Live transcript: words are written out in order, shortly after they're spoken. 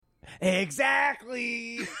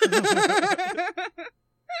Exactly.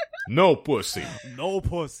 No pussy. No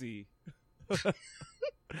pussy.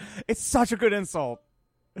 It's such a good insult.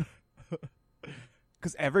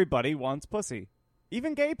 Because everybody wants pussy.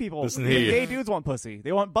 Even gay people. Listen Even here. gay dudes want pussy.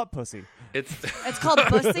 They want butt pussy. It's called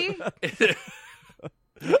pussy.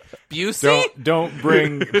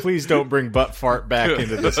 Busey? Please don't bring butt fart back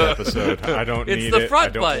into this episode. I don't It's need the it. front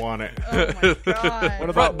I don't butt. want it. Oh my god. What Front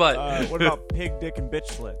about butt. what about pig, dick, and bitch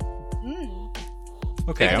slit?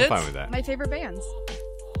 Okay, Big I'm tits? fine with that. My favorite bands.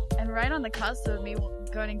 And right on the cusp of me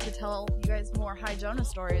going to tell you guys more High Jonah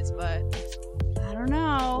stories, but I don't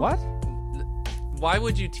know. What? Why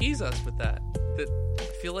would you tease us with that? I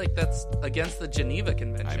feel like that's against the Geneva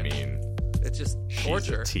Convention. I mean, it's just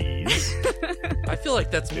torture. she's a tease. I feel like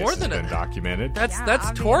that's more This than has been documented. That's Yeah, that's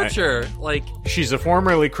obviously. torture. Like, She's a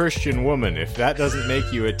formerly Christian woman. If that doesn't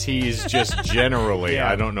make you a tease just generally, Yeah.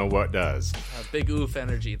 I don't know what does. big oof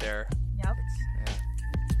energy there. Yep.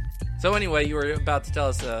 So anyway, you were about to tell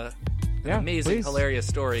us an amazing, please. hilarious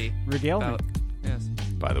story Regale me. about. Yes.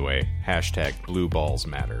 By the way, hashtag blue balls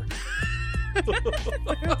matter.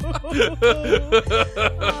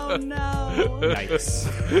 Oh no. Nice.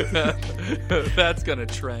 That's gonna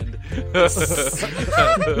trend. To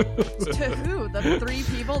who? The 3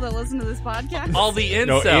 people that listen to this podcast? All the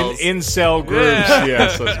No, incels. incel groups. Yeah.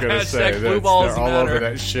 Yes, I was going to Hashtag say. blue balls They're all matter. over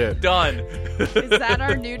that shit. Done. Is that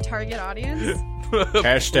our new target audience?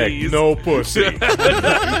 Hashtag Please. no pussy.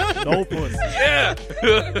 No pussy. Yeah.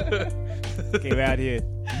 Get out here.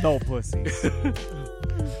 No pussies.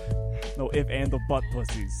 No if and the butt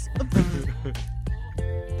pussies.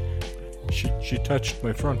 She touched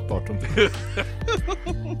my front bottom. The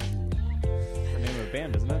name of a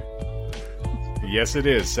band, isn't it? Yes, it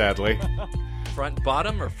is, sadly. Front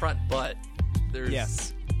bottom or front butt? There's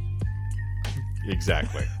Yes.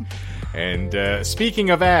 Exactly. And speaking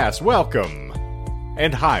of ass, welcome.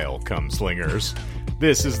 And Heil, come slingers.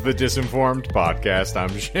 This is the Disinformed Podcast.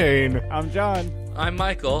 I'm Shane. I'm John. I'm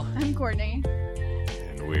Michael. I'm Courtney.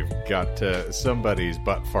 And we've got somebody's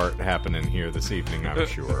butt fart happening here this evening, I'm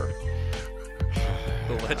sure.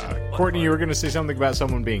 The legend of butt Courtney, fart. you were going to say something about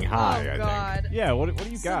someone being high, I Oh think. god. Yeah, what do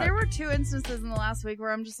you So got? there were 2 instances in the last week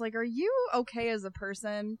where I'm just like, are you okay as a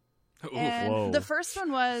person? Oof. And Whoa. the first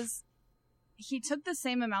one was he took the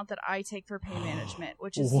same amount that I take for pain management,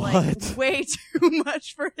 which is What? like way too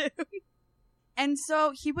much for him. And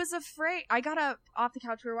so he was afraid. I got up off the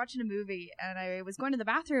couch. We were watching a movie and I was going to the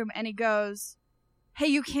bathroom and he goes, "Hey,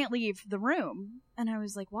 you can't leave the room." And I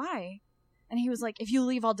was like, "Why?" And he was like, "If you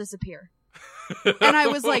leave, I'll disappear." And I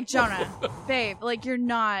was like, "Jonah, babe, like you're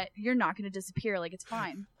not going to disappear. Like it's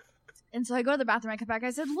fine." And so I go to the bathroom. I come back.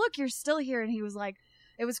 I said, "Look, you're still here." And he was like,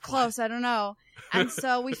 "It was close. I don't know." And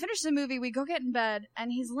so we finished the movie. We go get in bed,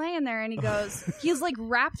 and he's laying there, and he's like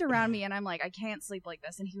wrapped around me, and I'm like, I can't sleep like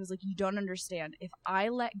this. And he was like, "You don't understand. If I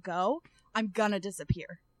let go, I'm gonna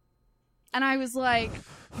disappear." And I was like,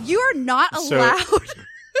 "You are not So- allowed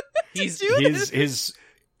He's to do this."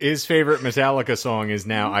 His favorite Metallica song is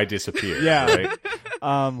now I Disappear. Yeah. Right?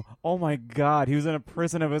 Oh my god, he was in a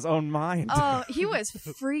prison of his own mind. Oh, he was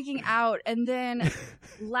freaking out. And then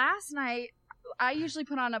last night, I usually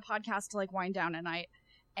put on a podcast to like wind down at night.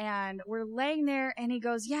 And we're laying there and he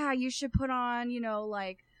goes, "Yeah, you should put on,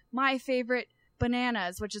 like My Favorite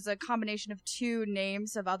Bananas," which is a combination of 2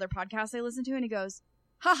 names of other podcasts I listen to. And he goes,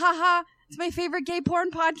 "Ha ha ha, it's my favorite gay porn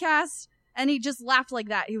podcast." And he just laughed like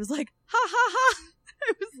that. He was like, "Ha ha ha."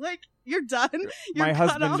 I was like, "You're done. You're My cut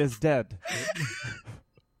husband off. is dead.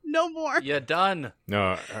 No more." you done.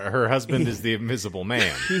 No, her husband is the Invisible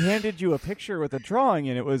Man. He handed you a picture with a drawing,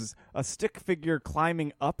 and it was a stick figure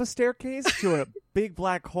climbing up a staircase to a big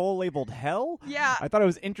black hole labeled hell. Yeah, I thought it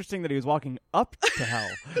was interesting that he was walking up to hell.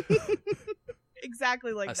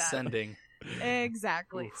 exactly like that. Ascending.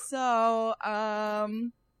 Exactly. Oof. So,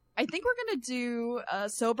 I think we're gonna do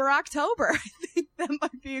Sober October. I think that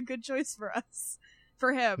might be a good choice for us,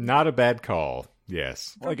 for him. Not a bad call.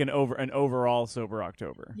 Yes. Like an overall sober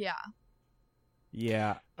October. Yeah.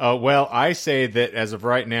 Yeah. Well, I say that as of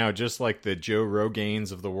right now, just like the Joe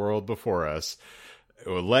Rogaines of the world before us,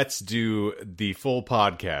 let's do the full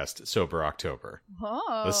podcast Sober October.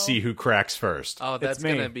 Oh. Let's see who cracks first. Oh, that's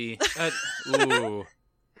me. gonna be. Ooh.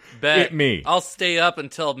 Bet. It me. I'll stay up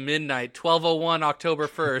until midnight, 12:01, October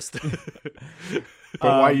 1st.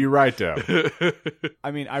 But why you right, though?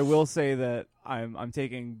 I mean, I will say that I'm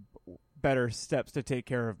taking better steps to take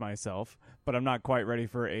care of myself, but I'm not quite ready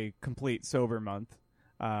for a complete sober month.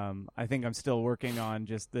 I think I'm still working on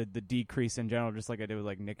just the decrease in general, just like I did with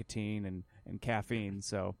like nicotine and caffeine.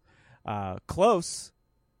 So close,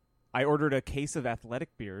 I ordered a case of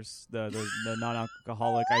athletic beers, the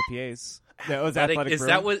non-alcoholic IPAs. That was Athletic- Athletic is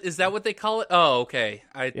Brewing. is that what they call it? Oh, okay.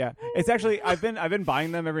 Yeah, it's actually I've been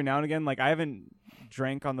buying them every now and again. Like I haven't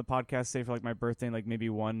drank on the podcast say for like my birthday, like maybe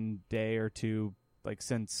one day or two, like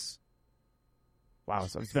since. Wow,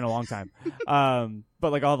 so it's been a long time.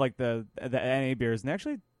 But like all like the NA beers, and they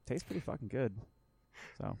actually taste pretty fucking good.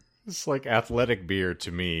 So It's like athletic beer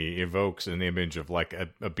to me evokes an image of like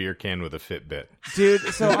a beer can with a Fitbit. dude,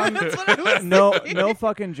 so I'm That's what I was no thinking.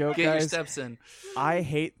 fucking joke, Get your guys. steps in. I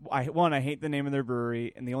hate the name of their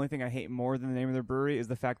brewery, and the only thing I hate more than the name of their brewery is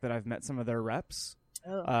the fact that I've met some of their reps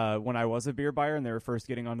when I was a beer buyer and they were first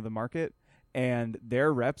getting onto the market, and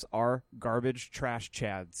their reps are garbage trash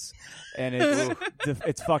chads, and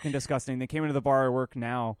it's fucking disgusting. They came into the bar I work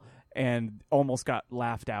now and almost got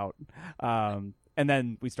laughed out, and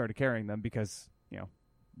then we started carrying them because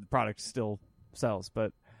the product still sells,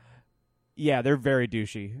 but yeah, they're very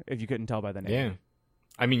douchey if you couldn't tell by the name. Yeah.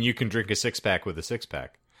 I mean, you can drink a 6-pack with a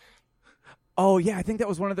 6-pack. Oh yeah, I think that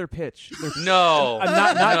was one of their pitch. No.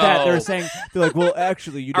 Not No. that they're saying they're like, well,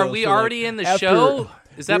 actually, you know, Are we so, like, already in the after- show?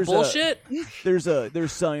 Is that there's bullshit?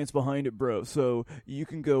 There's science behind it, bro. So you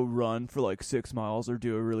can go run for like 6 miles or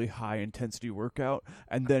do a really high intensity workout,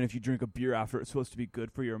 and then if you drink a beer after, it's supposed to be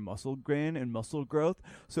good for your muscle gain and muscle growth.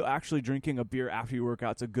 So actually, drinking a beer after you work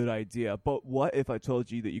out's a good idea. But what if I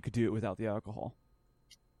told you that you could do it without the alcohol?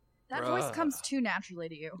 That Bruh. voice comes too naturally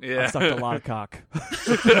to you. I Yeah. sucked a lot of cock.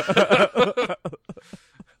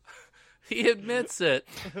 He admits it.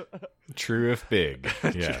 True if big.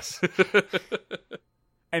 Yes.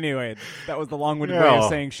 Anyway, that was the long-winded way No. of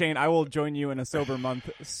saying, Shane, I will join you in a sober month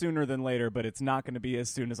sooner than later, but it's not going to be as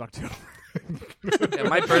soon as October. Yeah,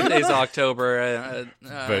 my birthday's October.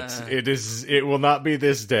 But it will not be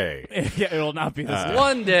this day. Yeah, it will not be this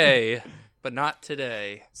One day, but not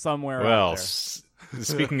today. somewhere out Well, there.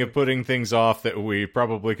 speaking of putting things off that we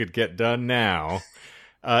probably could get done now,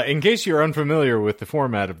 in case you're unfamiliar with the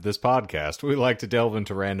format of this podcast, we like to delve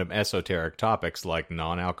into random esoteric topics like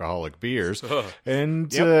non-alcoholic beers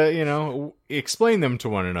and, explain them to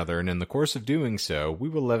one another. And in the course of doing so, we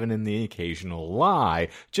will leaven in the occasional lie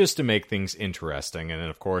just to make things interesting. And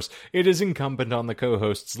of course, it is incumbent on the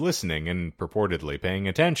co-hosts listening and purportedly paying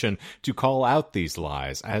attention to call out these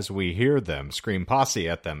lies as we hear them, scream posse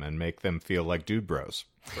at them, and make them feel like dude bros.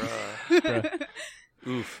 Bruh.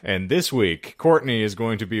 Oof. And this week, Courtney is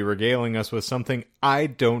going to be regaling us with something I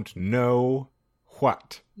don't know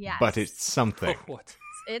what. Yes. But it's something. What?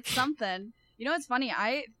 It's something. You know what's funny?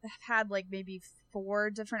 I have had like maybe 4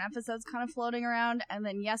 different episodes kind of floating around, and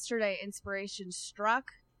then yesterday inspiration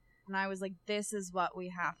struck, and I was like, this is what we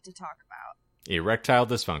have to talk about. Erectile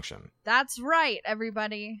dysfunction. That's right,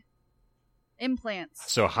 everybody.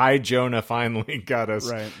 Implants. So Hi Jonah finally got us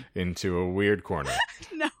Right. into a weird corner.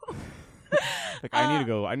 No. Like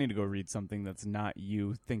I need to go read something that's not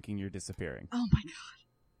you thinking you're disappearing. Oh my god.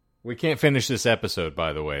 We can't finish this episode,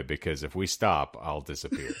 by the way, because if we stop, I'll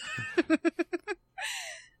disappear.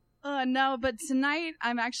 No, but tonight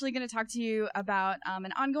I'm actually going to talk to you about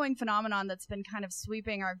an ongoing phenomenon that's been kind of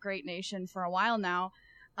sweeping our great nation for a while now.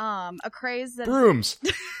 A craze that... Brooms!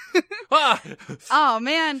 Ah! Oh,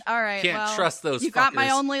 man. All right. Can't well, trust those You got my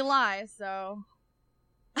fuckers. only lie, so...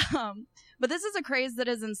 But this is a craze that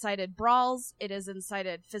has incited brawls, it has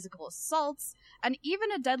incited physical assaults, and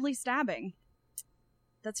even a deadly stabbing.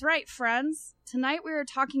 That's right, friends. Tonight we are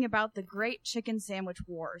talking about the Great Chicken Sandwich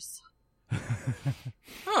Wars.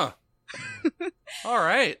 Huh. All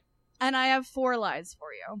right. And I have 4 lies for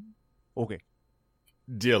you. Okay.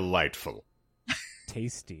 Delightful.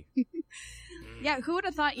 Tasty. Yeah, who would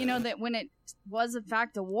have thought, that when it was in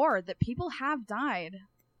fact a war, that people have died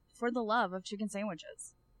for the love of chicken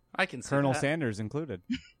sandwiches? I can see Colonel that. Sanders included.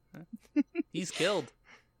 He's killed.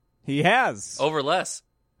 He has. Over less.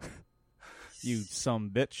 You some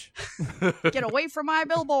bitch. Get away from my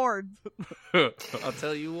billboard! I'll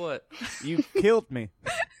tell you what. You killed me.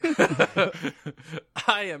 I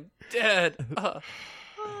am dead.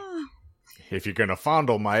 If you're gonna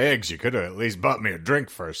fondle my eggs, you could have at least bought me a drink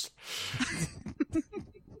first.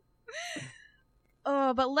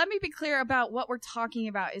 But let me be clear about what we're talking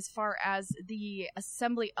about as far as the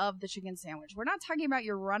assembly of the chicken sandwich. We're not talking about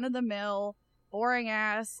your run-of-the-mill,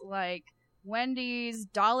 boring-ass, like, Wendy's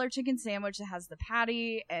dollar chicken sandwich that has the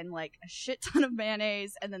patty and, like, a shit ton of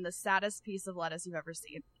mayonnaise and then the saddest piece of lettuce you've ever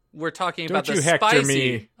seen. We're talking Don't about the you hector spicy.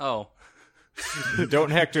 me. Oh,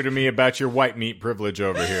 Don't hector to me about your white meat privilege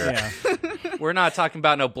over here. Yeah. we're not talking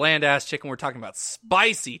about no bland ass chicken. We're talking about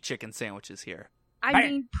spicy chicken sandwiches here. I Bam.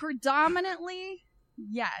 mean, predominantly,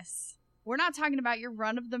 yes. We're not talking about your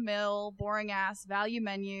run-of-the-mill, boring-ass, value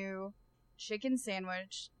menu chicken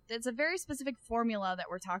sandwich it's a very specific formula that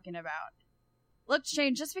we're talking about. Look,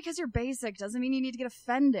 Shane, just because you're basic doesn't mean you need to get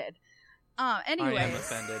offended. Anyways, I am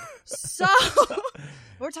offended. So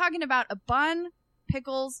we're talking about a bun,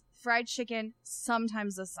 pickles, fried chicken,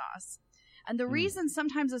 sometimes a sauce. And the reason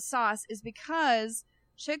sometimes a sauce is because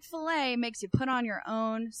Chick-fil-A makes you put on your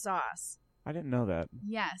own sauce. I didn't know that.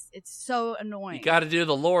 Yes, it's so annoying. You got to do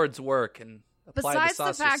the Lord's work and apply Besides the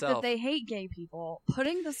sauce the fact yourself. that they hate gay people,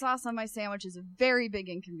 putting the sauce on my sandwich is a very big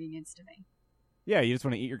inconvenience to me. Yeah, you just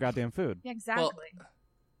want to eat your goddamn food. Yeah, exactly.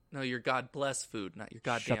 No, your God bless food, not your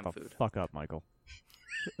goddamn Shut the food. fuck up, Michael.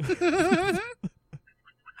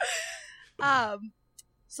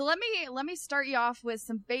 So let me start you off with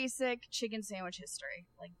some basic chicken sandwich history.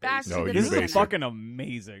 Like back No, to the you This is beginning. basic. fucking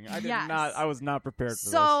amazing. Yes. I was not prepared for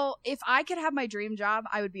So if I could have my dream job,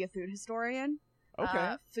 I would be a food historian. this.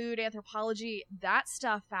 Okay. Food anthropology, that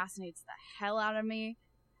stuff fascinates the hell out of me.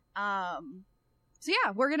 So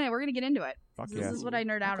yeah, we're gonna get into it. Fuck This yeah. is what I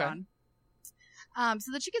nerd out Okay. on.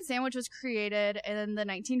 So the chicken sandwich was created in the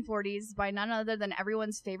 1940s by none other than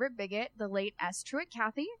everyone's favorite bigot, the late S. Truett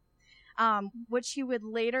Cathy, which he would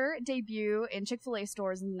later debut in Chick-fil-A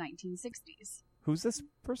stores in the 1960s. Who's this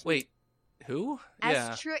person? Wait, who? Yeah.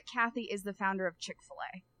 S. Truett Cathy is the founder of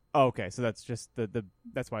Chick-fil-A. Oh, okay, so that's just the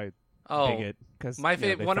that's why Oh, bigot because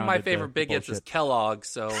one of my favorite bigots is Kellogg.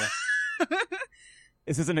 So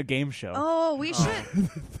This isn't a game show. Oh, we should.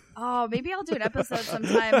 Oh, maybe I'll do an episode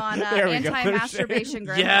sometime on There we go. anti-masturbation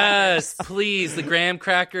graham yes, crackers. please. The graham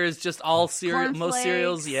crackers, just all cereal, most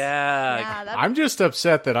cereals. Cornflakes. Yeah. Yeah, that's I'm just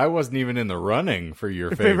upset that I wasn't even in the running for your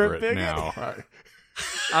favorite favorite bigot? now.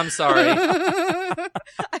 I'm sorry.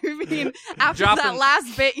 I mean, after Dropping- that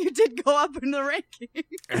last bit, you did go up in the ranking.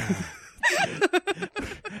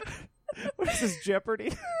 What is this,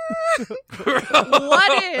 Jeopardy?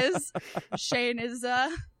 What is Shane is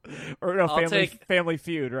Or no, I'll family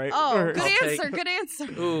Feud, right? Oh, Or- good I'll answer, take- good answer.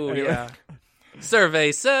 Ooh, Anyway. yeah.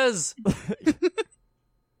 Survey says.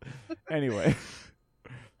 Anyway,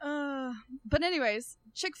 But anyways,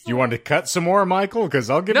 Chick-fil-A. Do you want to cut some more, Michael? Because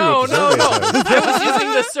I'll give you No, a no, no. survey says. I was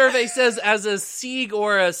using the survey says as a Sieg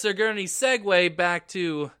or a Sigourney segue back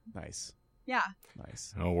to. nice, Yeah.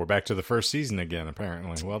 nice. Oh, we're back to the first season again,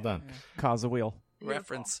 apparently. Well done. Cause a wheel. Beautiful.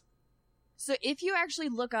 Reference. So if you actually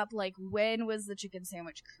look up, like, when was the chicken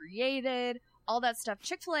sandwich created, all that stuff,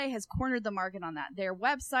 Chick-fil-A has cornered the market on that. Their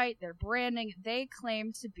website, their branding, they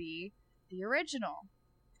claim to be the original.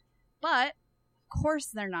 But, of course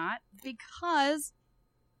they're not, because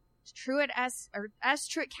S.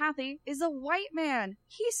 Truett Cathy is a white man.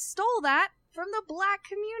 He stole that from the black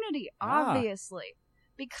community, Ah. obviously.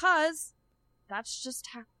 Because that's just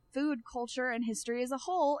how food culture and history as a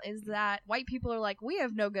whole is that white people are like, we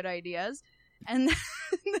have no good ideas. And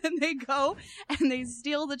then they go and they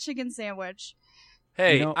steal the chicken sandwich.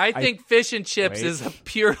 Hey, You know, I think fish and chips Wait. is a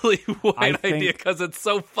purely white I think- idea because it's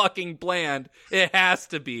so fucking bland. It has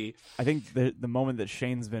to be. I think the moment that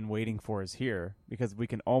Shane's been waiting for is here because we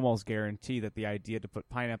can almost guarantee that the idea to put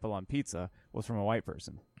pineapple on pizza was from a white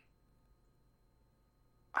person.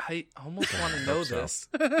 I almost want to know hope so. this.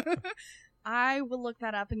 I will look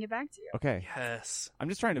that up and get back to you. Okay, Yes. I'm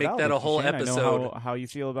just trying to Make validate that a you, whole Shane. I episode. know how you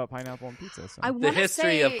feel about pineapple on pizza. So. I wanna history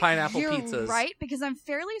say of pineapple you're pizzas. right, because I'm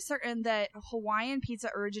fairly certain that Hawaiian pizza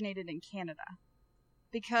originated in Canada.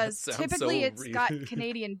 Because That sounds typically so it's real. got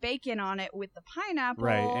Canadian bacon on it with the pineapple.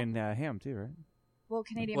 Right, and ham too, right? well,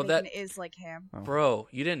 Canadian Well, bacon that- is like ham. Bro,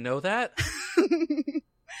 you didn't know that?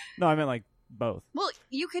 No, I meant like both. Well,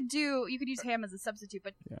 you could use ham as a substitute,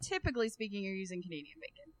 but Yeah. typically speaking, you're using Canadian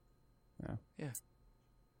bacon.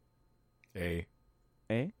 A.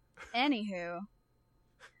 Eh? Anywho,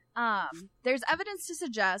 there's evidence to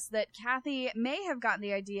suggest that Cathy may have gotten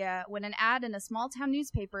the idea when an ad in a small town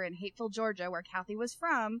newspaper in Hateville, Georgia, where Cathy was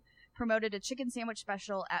from, promoted a chicken sandwich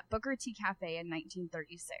special at Booker T Cafe in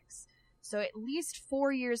 1936. So at least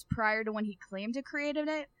 4 years prior to when he claimed to created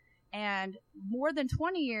it, and more than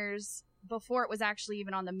 20 years before it was actually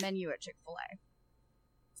even on the menu at Chick-fil-A.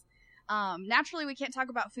 Naturally, we can't talk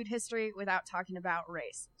about food history without talking about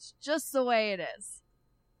race. It's just the way it is.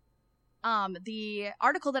 The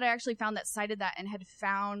article that I actually found that cited that and had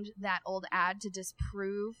found that old ad to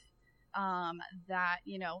disprove that,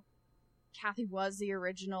 Cathy was the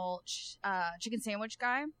original chicken sandwich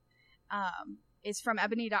guy is from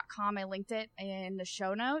ebony.com. I linked it in the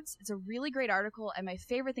show notes. It's a really great article, and my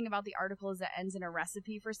favorite thing about the article is it ends in a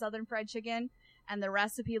recipe for Southern fried chicken, and the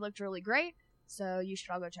recipe looked really great, so you should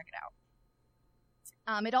all go check it out.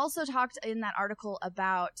 It also talked in that article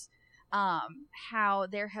about how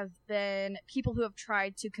there have been people who have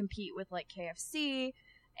tried to compete with like KFC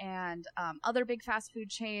and other big fast food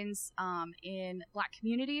chains in Black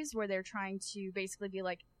communities where they're trying to basically be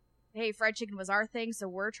like, hey, fried chicken was our thing, so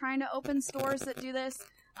we're trying to open stores that do this.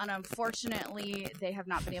 And unfortunately, they have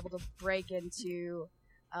not been able to break into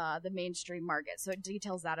the mainstream market. So it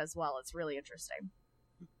details that as well. It's really interesting.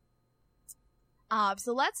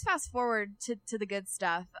 So let's fast forward to the good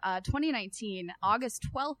stuff. 2019, August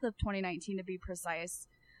 12th of 2019 to be precise,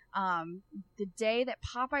 the day that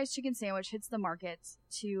Popeye's chicken sandwich hits the market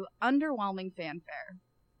to underwhelming fanfare.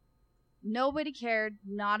 Nobody cared,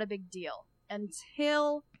 not a big deal,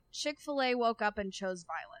 until Chick-fil-A woke up and chose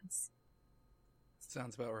violence.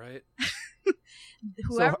 Sounds about right.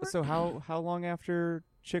 So how long after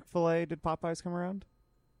Chick-fil-A did Popeyes come around?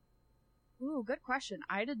 Ooh, good question.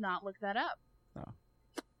 I did not look that up. Oh.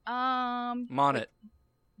 I'm on it.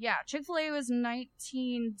 Yeah, Chick-fil-A was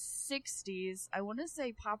 1960s. I want to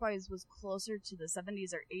say Popeyes was closer to the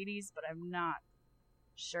 70s or 80s, but I'm not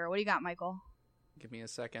sure. What do you got, Michael? Give me a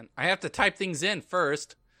second. I have to type things in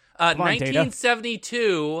first. Come on,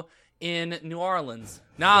 1972 in New Orleans.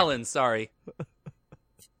 Nolans, sorry.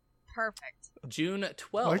 Perfect. June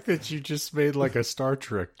 12th. I like that you just made like a Star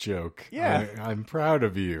Trek joke. Yeah. I'm proud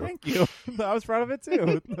of you. Thank you. I was proud of it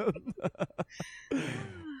too.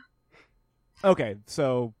 Okay,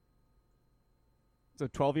 so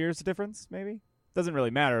 12 years difference, maybe? Doesn't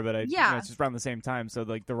really matter, but it's just around the same time, so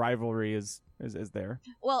like the rivalry is there.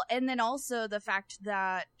 Well, and then also the fact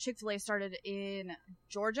that Chick-fil-A started in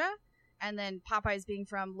Georgia, and then Popeyes being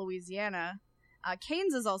from Louisiana.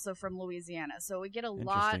 Cane's is also from Louisiana, so we get a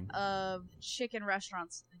lot of chicken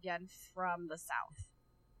restaurants again from the South.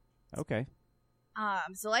 Okay.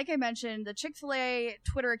 So like I mentioned, the Chick-fil-A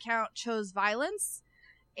Twitter account chose violence,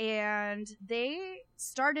 and they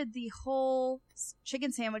started the whole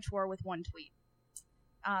chicken sandwich war with one tweet.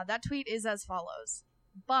 That tweet is as follows: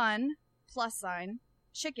 bun, +,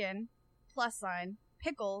 chicken, +,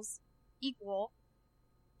 pickles, equal,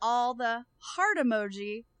 all the heart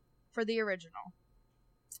emoji for the original,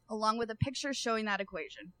 along with a picture showing that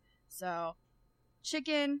equation. So,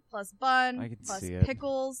 chicken plus bun plus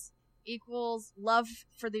pickles equals love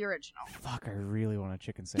for the original. Fuck, I really want a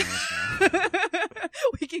chicken sandwich now.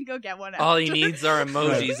 We can go get one. All he needs are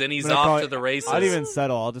emojis, and he's off to the races. I'll even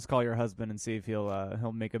settle. I'll just call your husband and see if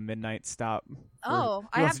he'll make a midnight stop. I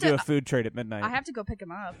have to do a food trade at midnight. I have to go pick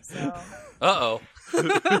him up. So. Uh-oh.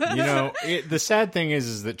 The sad thing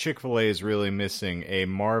is that Chick-fil-A is really missing a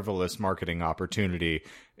marvelous marketing opportunity,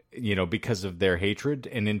 because of their hatred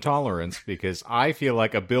and intolerance, because I feel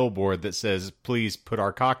like a billboard that says, please put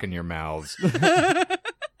our cock in your mouths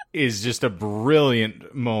is just a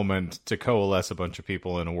brilliant moment to coalesce a bunch of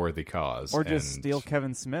people in a worthy cause. Or just steal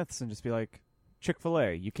Kevin Smith's and just be like,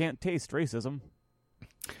 Chick-fil-A, you can't taste racism.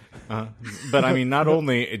 But I mean, not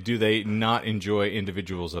only do they not enjoy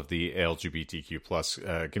individuals of the LGBTQ plus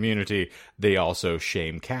community, they also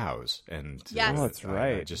shame cows. And yes. That's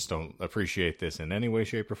right. I just don't appreciate this in any way,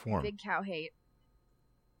 shape, or form. Big cow hate.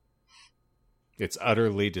 It's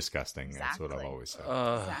utterly disgusting. Exactly. That's what I've always said.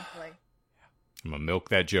 Exactly. I'm going to milk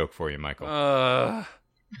that joke for you, Michael.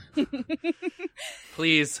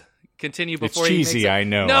 Please, continue It's before he makes cheesy, I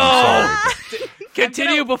know. No! I'm sorry,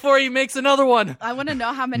 Continue before he makes another one. I want to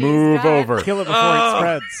know how many. Move over. Kill it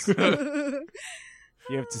before it spreads.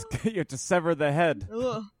 You have to sever the head.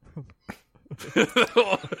 Ugh.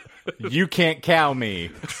 You can't cow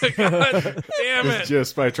me. God damn it.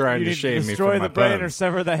 Just by trying You to need shame me destroy from my the brain or puns.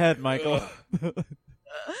 sever the head, Michael.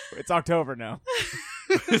 It's October now.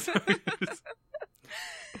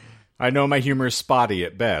 I know my humor is spotty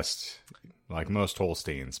at best, like most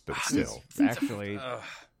Holsteins, but still. It's actually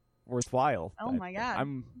worthwhile. Oh my God.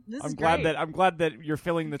 I'm great. glad that you're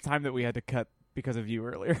filling the time that we had to cut because of you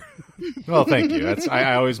earlier. Well, thank you.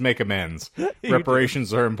 I always make amends. You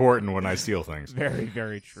Reparations are important when I steal things. Very,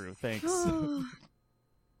 very true. Thanks.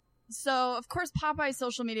 So, of course, Popeye's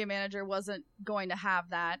social media manager wasn't going to have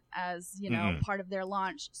that as, part of their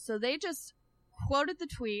launch. So they just quoted the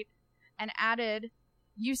tweet and added,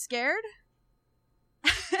 "You scared?"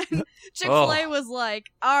 And Chick-fil-A was like,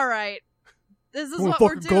 all right, this is what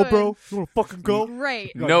we're doing. Go, bro? You want to fucking go?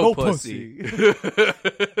 Great. No pussy. Chick-fil-A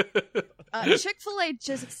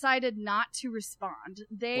just decided not to respond.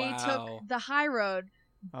 They took the high road.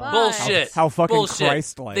 But Bullshit. How fucking Bullshit.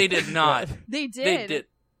 Christ-like. They did not. They did. They did.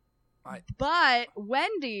 But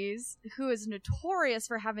Wendy's, who is notorious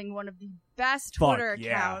for having one of the best Twitter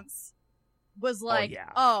accounts, was like,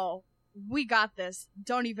 oh, we got this.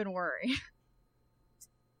 Don't even worry.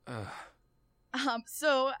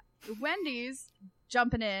 So Wendy's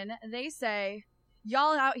jumping in, they say,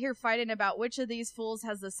 Y'all out here fighting about which of these fools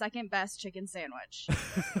has the second best chicken sandwich.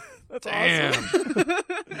 That's Damn. awesome.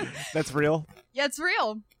 That's real. Yeah, it's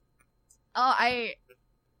real. Oh, I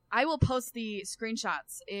will post the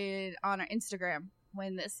screenshots on our Instagram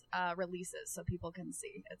when this releases so people can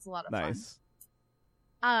see. It's a lot of Nice.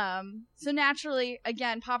 fun. So naturally,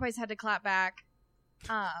 again, Popeyes had to clap back.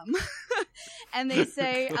 And they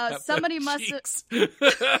say somebody must have...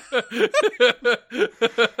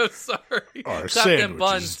 Sorry. Our Clap them sandwich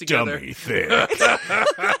buns is together. dummy thick.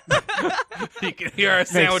 You can hear our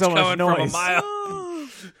sandwich so much coming from a noise. mile.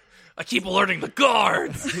 I keep alerting the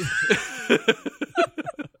guards.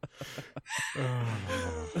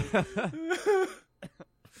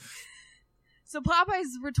 So Popeyes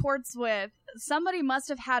retorts with, somebody must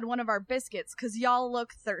have had one of our biscuits because y'all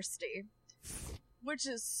look thirsty. Which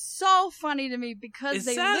is so funny to me because Is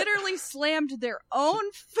they that- literally slammed their own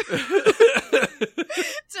food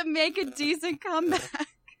to make a decent comeback.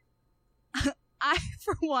 I,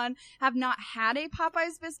 for one, have not had a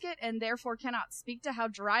Popeyes biscuit and therefore cannot speak to how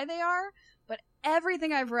dry they are, but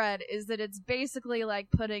everything I've read is that it's basically like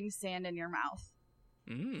putting sand in your mouth.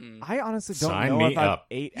 I honestly don't Sign know me if I've up.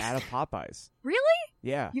 ate at a Popeyes. Really?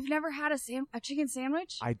 Yeah. You've never had a chicken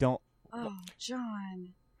sandwich? I don't, Oh, John.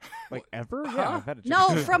 like, ever? Huh? Yeah, I've had a chicken No,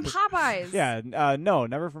 sandwich. from Popeyes. Yeah, no,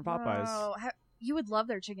 never from Popeyes. Oh, you would love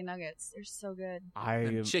their chicken nuggets. They're so good.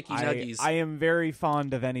 And chicky nuggies. I am very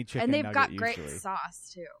fond of any chicken And they've nugget got usually. great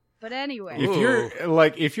sauce, too. But anyway.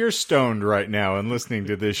 If you're stoned right now and listening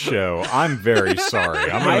to this show, I'm very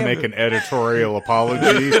sorry. I'm going to make an editorial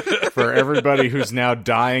apology for everybody who's now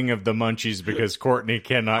dying of the munchies because Courtney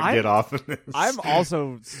cannot get off of this. I'm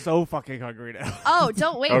also so fucking hungry now. Oh,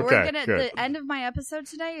 don't wait. Okay, We're gonna. good. The end of my episode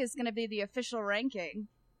today is gonna be the official ranking.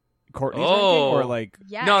 Courtney's Oh. ranking or like,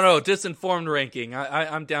 Yes. No, disinformed ranking.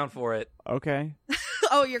 I'm down for it. okay.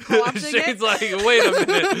 Oh, you're co-opting Shane's it. like, wait a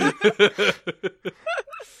minute.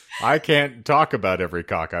 I can't talk about every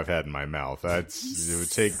cock I've had in my mouth. It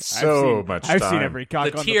would take so much time. I've seen every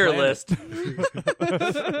cock The on tier the planet.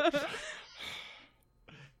 list.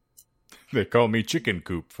 They call me Chicken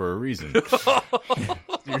Coop for a reason.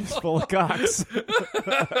 You're just full of cocks.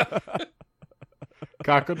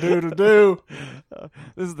 Cock-a-doodle-doo.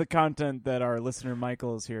 This is the content that our listener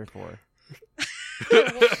Michael is here for.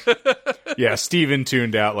 Yeah, Steven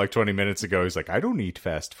tuned out like 20 minutes ago. He's like, I don't eat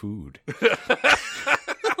fast food.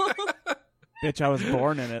 Bitch, I was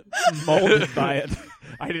born in it, molded by it.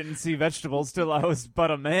 I didn't see vegetables till I was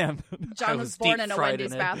but a man. I John was was born deep in a fried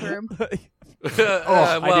Wendy's in it. bathroom.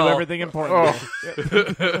 I do everything important.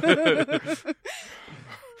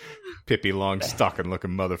 Pippi Longstocking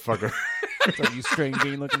looking motherfucker. So you string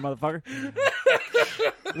bean looking motherfucker.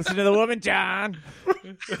 Listen to the woman, John.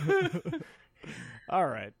 All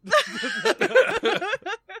right.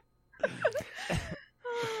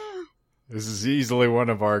 This is easily one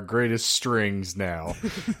of our greatest strings now.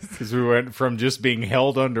 Because we went from just being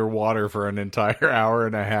held underwater for an entire hour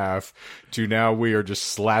and a half to now we are just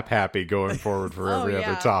slap happy going forward for every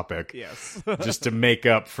other topic. Yes. Just to make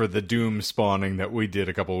up for the doom spawning that we did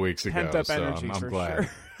a couple weeks ago. Pent up so energy I'm for glad.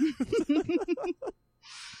 sure.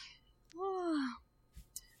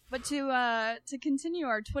 But to continue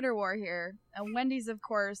our Twitter war here, Wendy's, of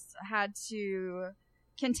course, had to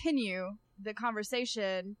continue the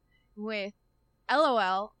conversation with,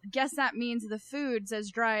 LOL, guess that means the food's as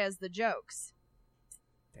dry as the jokes.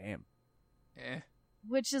 Damn.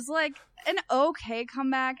 Which is like an okay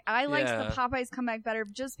comeback. I liked Yeah. the Popeyes comeback better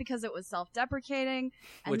just because it was self-deprecating,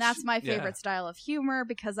 and Which- that's my favorite yeah. style of humor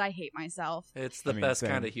because I hate myself. It's the I mean, best same.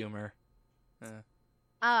 kind of humor.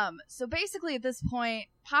 So basically at this point,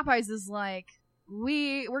 Popeyes is like,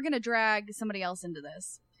 we're gonna drag somebody else into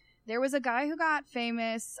this. There was a guy who got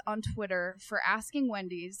famous on Twitter for asking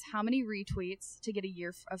Wendy's how many retweets to get a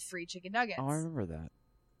year of free chicken nuggets. Oh, I remember that.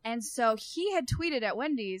 And so he had tweeted at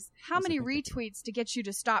Wendy's, how Yes, I many think I did. retweets to get you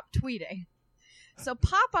to stop tweeting? So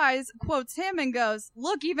Popeyes quotes him and goes,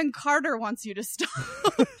 look, even Carter wants you to stop.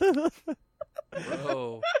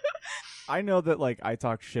 Bro. I know that like I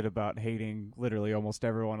talk shit about hating literally almost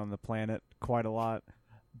everyone on the planet quite a lot,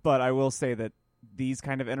 but I will say that these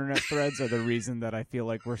kind of internet threads are the reason that I feel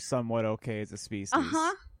like we're somewhat okay as a species.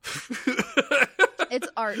 Uh-huh. It's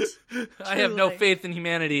art. I have no Truly. faith in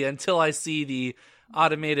humanity until I see the The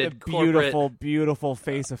automated beautiful, corporate. beautiful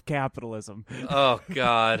face of capitalism. Oh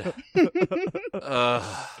God.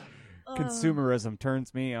 Ugh. Consumerism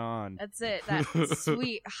turns me on. That's it. That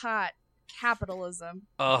sweet, hot capitalism.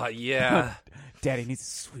 Oh yeah. Daddy needs a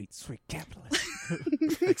sweet, sweet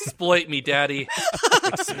capitalism. Exploit me, daddy.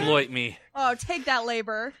 Exploit me. Oh, take that,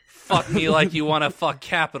 labor. Fuck me like you want to fuck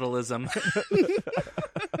capitalism.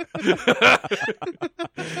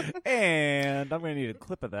 And I'm going to need a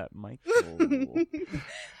clip of that, Michael.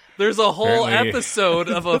 There's a whole Apparently- episode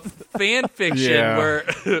of a fan fiction Yeah. where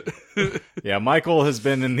Yeah, Michael has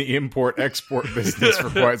been in the import-export business for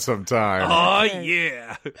quite some time. oh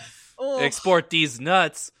yeah, Ugh. export these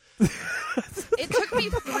nuts. It took me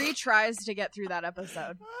 3 tries to get through that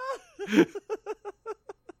episode.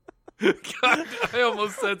 God, I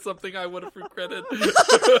almost said something I would have regretted. What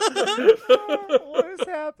is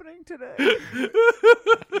happening today?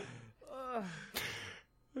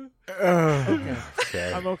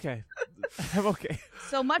 Okay. I'm okay. I'm okay.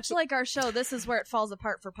 So much like our show, this is where it falls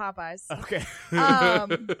apart for Popeyes. Okay.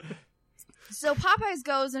 So Popeyes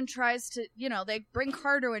goes and tries to, they bring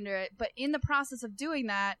Carter into it, but in the process of doing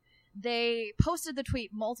that, they posted the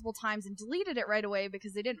tweet multiple times and deleted it right away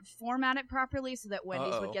because they didn't format it properly so that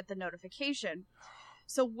Wendy's would get the notification.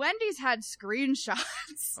 So Wendy's had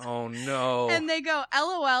screenshots. Oh no. And they go,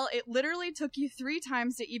 LOL, it literally took you 3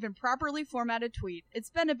 times to even properly format a tweet. It's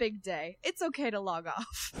been a big day. It's okay to log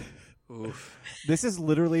off. Oof. This is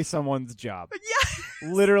literally someone's job.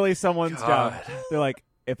 Yeah. Literally someone's job. God. They're like,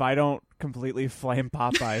 if I don't completely flame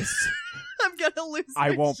Popeyes, I'm gonna lose I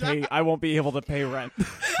my won't job. pay. I won't be able to pay rent.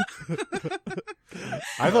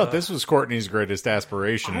 I thought this was Courtney's greatest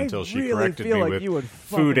aspiration until she really corrected feel me like with you would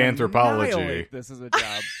food fucking anthropology. annihilate This is a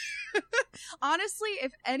job. Honestly,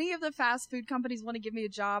 if any of the fast food companies want to give me a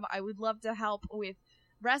job, I would love to help with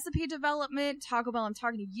recipe development. Taco Bell, I'm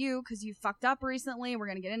talking to you because you fucked up recently. We're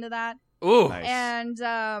going to get into that. Ooh. Nice. And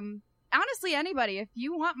honestly, anybody, if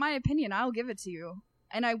you want my opinion, I'll give it to you.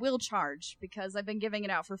 And I will charge because I've been giving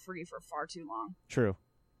it out for free for far too long. True.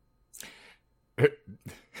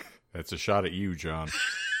 That's a shot at you, John.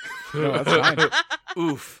 No, that's fine.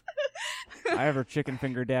 Oof. I have her chicken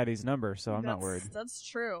finger daddy's number, so I'm not worried. That's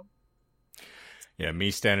true. Yeah,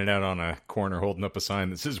 me standing out on a corner holding up a sign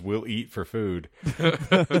that says "We'll eat for food."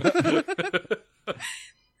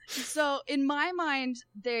 So in my mind,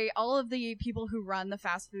 all of the people who run the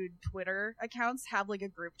fast food Twitter accounts have like a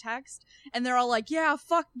group text, and they're all like, "Yeah,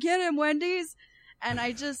 fuck, get him, Wendy's." And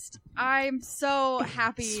I'm so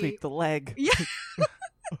happy. Sweep the leg. Yeah.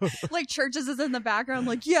 Like Churches is in the background,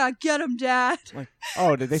 like, "Yeah, get him, Dad." Like,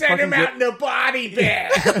 oh, did they Send fucking him out in the body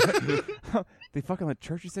bag. They fucking let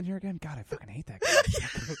Churches in here again? God, I fucking hate that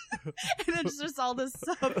guy. And it's just all this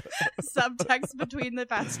subtext between the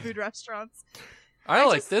fast food restaurants. I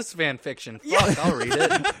like this fan fiction. Fuck, I'll read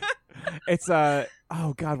it. It's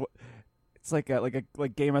oh god, it's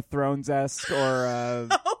like Game of Thrones esque or Oh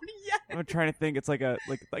yeah. I'm trying to think. It's like a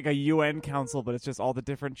UN council, but it's just all the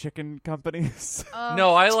different chicken companies.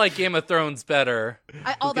 No, I like Game of Thrones better.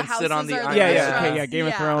 All Who the can houses sit on the are island. yeah, restaurants. okay, yeah. Game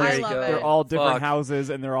of I Thrones. love There you it. They're all different Fuck. houses,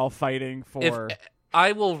 and they're all fighting for. If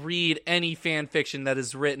I will read any fan fiction that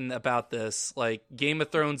is written about this, like Game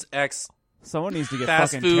of Thrones X, Someone needs to get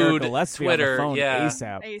fast fucking food, Tarek Gillespie Twitter, on the phone yeah.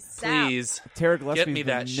 ASAP. ASAP. please. Tarek Get Gillespie's me been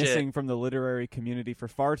that shit. missing from the literary community for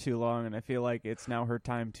far too long, and I feel like it's now her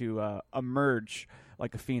time to emerge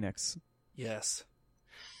like a phoenix. Yes.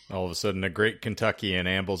 All of a sudden, a great Kentuckian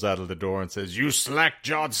ambles out of the door and says, "You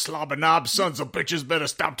slack-jawed slobber-knob sons of bitches better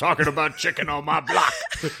stop talking about chicken on my block."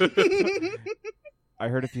 I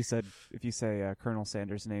heard if you say Colonel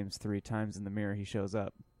Sanders' names 3 times in the mirror, he shows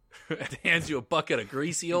up. And hands you a bucket of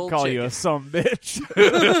greasy old Call chicken. you a some bitch.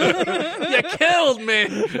 You killed me.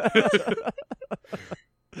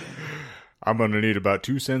 I'm gonna need about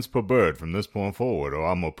 2 cents per bird from this point forward, or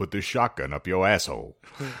I'm gonna put this shotgun up your asshole.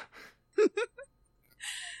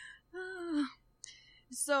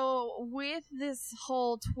 So with this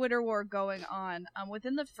whole Twitter war going on,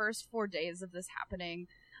 within the first 4 days of this happening,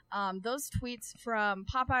 those tweets from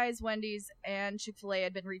Popeyes, Wendy's, and Chick-fil-A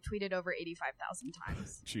had been retweeted over 85,000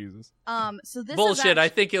 times. Jesus. So this Bullshit. Is I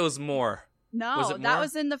think it was more. no, was it that more?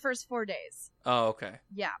 was in the first 4 days. Oh, okay.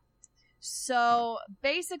 Yeah. So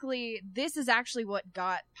basically, this is actually what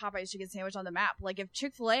got Popeye's chicken sandwich on the map. Like, if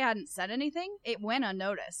Chick-fil-A hadn't said anything, it went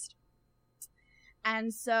unnoticed.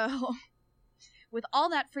 And so, with all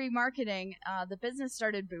that free marketing, the business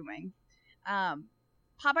started booming.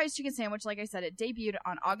 Popeye's chicken sandwich, like I said, it debuted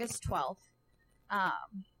on August 12th.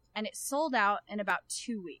 And it sold out in about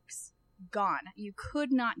 2 weeks. Gone. You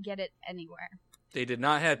could not get it anywhere. They did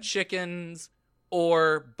not have chickens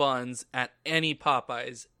or buns at any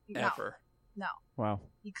Popeyes No. ever. No. Wow.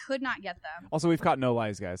 You could not get them. Also, we've caught no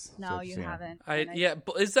lies, guys. No, So you just, know. haven't. I And yeah,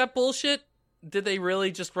 is that bullshit? Did they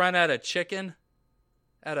really just run out of chicken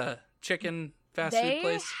at a chicken fast food They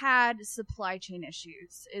place? had supply chain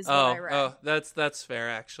issues, is what I read. Oh, that's fair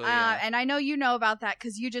actually. Yeah. And I know you know about that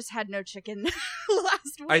because you just had no chicken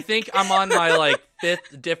last week. I think I'm on my like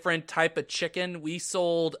 5th different type of chicken. We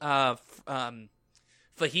sold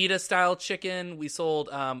fajita style chicken. We sold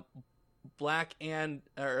dark and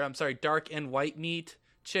white meat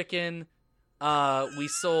chicken. We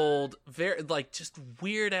sold just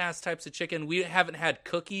weird ass types of chicken. We haven't had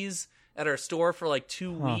cookies at our store for like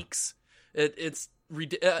 2 weeks. It's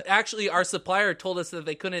actually, our supplier told us that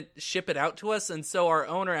they couldn't ship it out to us, and so our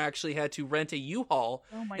owner actually had to rent a U-Haul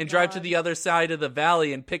and drive to the other side of the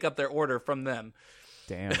valley and pick up their order from them.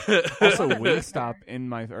 Damn. Also, Wingstop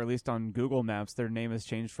or at least on Google Maps, their name has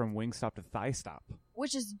changed from Wingstop to Thigh Stop.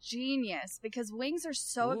 Which is genius, because wings are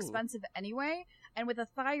so expensive anyway, and with a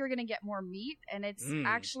thigh you're going to get more meat, and it's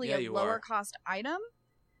actually a lower cost item.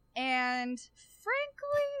 And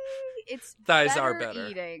frankly, it's thighs are better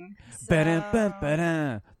eating. So...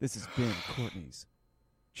 This has been Courtney's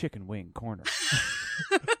Chicken Wing Corner.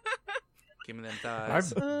 Give me them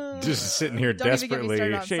thighs. I'm just sitting here Don't desperately.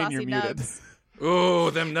 Even get me started on Shane, saucy you're muted. nugs. Oh,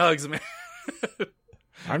 them nugs, man.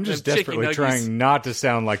 I'm just Them desperately chicken nuggies. trying not to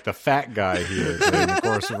sound like the fat guy here in the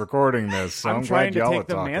course of recording this. So I'm trying glad y'all to are take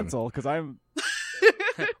the talking. mantle because I'm.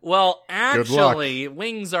 Well, actually,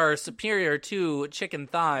 wings are superior to chicken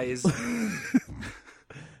thighs.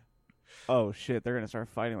 Oh shit! They're gonna start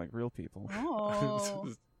fighting like real people. Oh.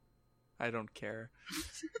 I don't care.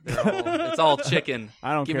 It's all chicken.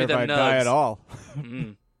 I don't Give care me if them I die nugs. at all.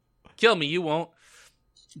 Kill me, you won't.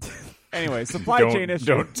 Anyway, supply chain issues.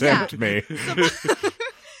 Don't tempt me.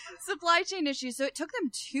 Supply chain issues. So it took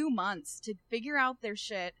them 2 months to figure out their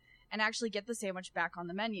shit and actually get the sandwich back on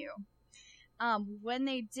the menu. When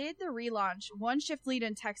they did the relaunch, one shift lead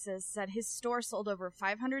in Texas said his store sold over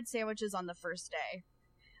 500 sandwiches on the first day.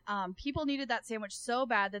 People needed that sandwich so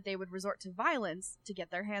bad that they would resort to violence to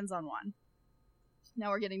get their hands on one. Now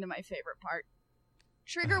we're getting to my favorite part.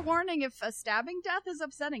 Trigger warning if a stabbing death is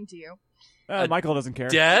upsetting to you. Michael doesn't care.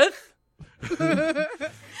 Death?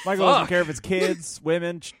 Michael doesn't care if it's kids,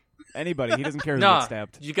 women, anybody. He doesn't care who gets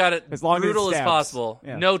stabbed. You got it As long as brutal it as stabs. possible.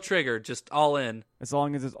 Yeah. No trigger, just all in. As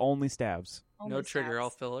long as it's only stabs. Only No trigger, stabs. all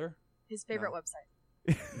filler. His favorite No.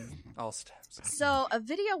 website. All stabs. So, a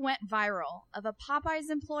video went viral of a Popeyes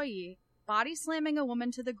employee body slamming a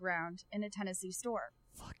woman to the ground in a Tennessee store.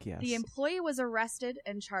 Fuck yes. The employee was arrested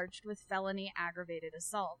and charged with felony aggravated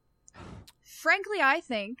assault. Frankly, I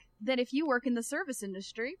think that if you work in the service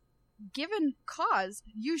industry, given cause,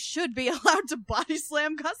 you should be allowed to body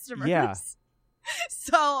slam customers. Yeah.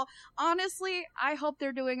 So, honestly, I hope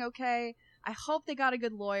they're doing okay. I hope they got a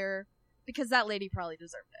good lawyer, because that lady probably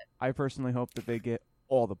deserved it. I personally hope that they get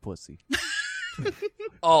all the pussy.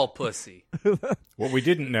 All pussy. What we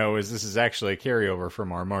didn't know is this is actually a carryover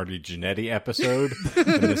from our Marty Jannetty episode,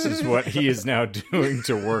 and this is what he is now doing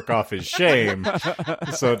to work off his shame.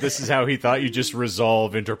 So this is how he thought you just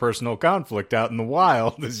resolve interpersonal conflict out in the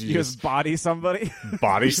wild, as you Just body somebody.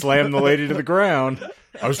 body slam the lady to the ground.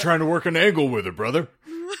 I was trying to work an angle with her, brother.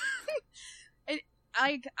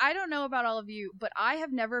 I don't know about all of you, but I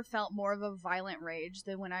have never felt more of a violent rage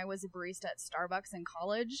than when I was a barista at Starbucks in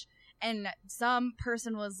college, and some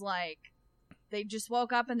person was like, they just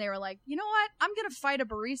woke up and they were like, you know what? I'm going to fight a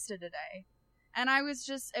barista today. And I was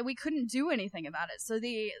just, and we couldn't do anything about it. So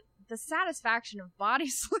the satisfaction of body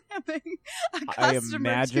slamming a I customer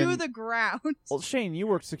imagine- to the ground. Well, Shane, you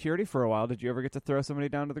worked security for a while. Did you ever get to throw somebody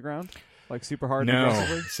down to the ground? Like super hard and No,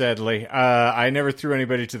 aggressively? sadly. I never threw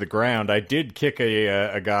anybody to the ground. I did kick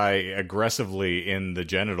a guy aggressively in the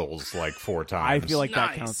genitals like 4 I times. feel like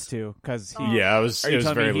that Nice. counts too. Because Yeah, it was Are you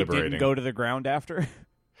telling very me he liberating. didn't go to the ground after?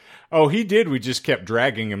 Oh, he did. We just kept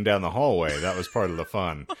dragging him down the hallway. That was part of the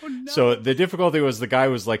fun. Oh, no. So the difficulty was the guy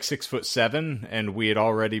was like 6'7", and we had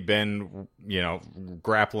already been,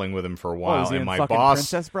 grappling with him for a Oh, while. is he and in my fucking boss,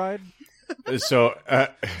 Princess Bride? so I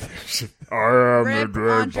am Rip the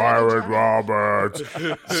dread Andre pirate the Robert.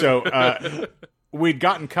 So we'd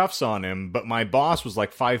gotten cuffs on him, but my boss was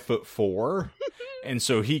like 5'4", and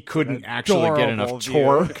so he couldn't actually get enough Adorable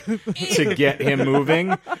torque to get him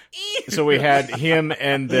moving. So we had him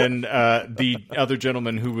and then the other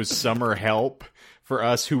gentleman who was summer help for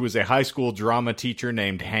us, who was a high school drama teacher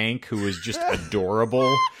named Hank, who was just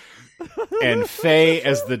adorable. And Faye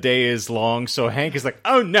as the day is long. So Hank is like,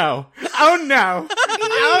 oh no, oh no,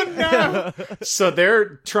 oh no. So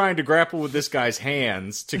they're trying to grapple with this guy's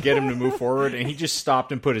hands to get him to move forward. And he just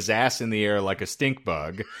stopped and put his ass in the air like a stink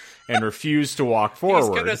bug and refused to walk He's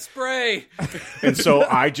forward. gonna spray. And so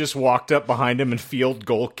I just walked up behind him and field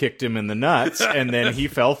goal kicked him in the nuts. And then he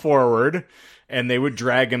fell forward. And they would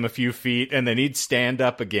drag him a few feet. And then he'd stand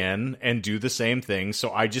up again and do the same thing.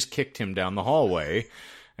 So I just kicked him down the hallway.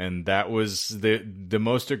 And that was the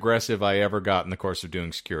most aggressive I ever got in the course of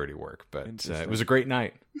doing security work. But it was a great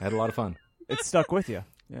night. I had a lot of fun. It stuck with you.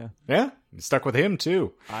 Yeah. Yeah, it stuck with him,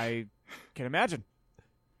 too. I can imagine.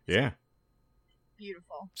 Yeah.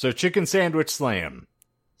 Beautiful. So chicken sandwich slam.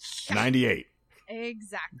 98.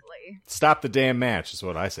 Exactly. Stop the damn match is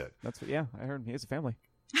what I said. That's what, yeah, I heard he has a family.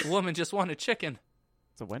 The woman just wanted chicken.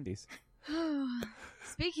 It's a Wendy's.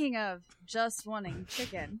 Speaking of just wanting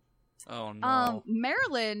chicken, Oh no.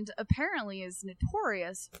 Maryland apparently is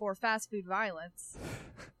notorious for fast food violence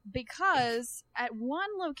because at one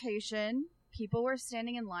location, people were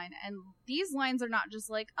standing in line, and these lines are not just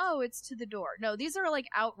like, oh, it's to the door. No, these are like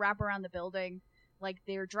out wrap around the building. Like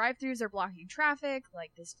their drive-thrus are blocking traffic,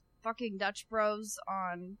 like this fucking Dutch Bros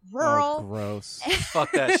on Rural. Oh, gross.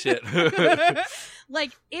 Fuck that shit.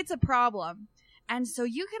 Like, it's a problem. And so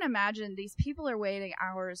you can imagine these people are waiting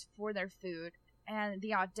hours for their food, and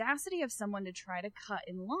the audacity of someone to try to cut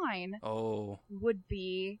in line Oh, would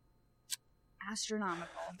be astronomical.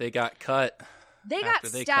 they got cut. They got After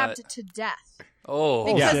they stabbed cut. to death Oh,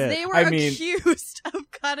 because shit. they were I mean- accused of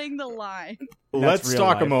cutting the line. Let's real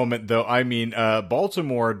talk a life. moment, though. I mean,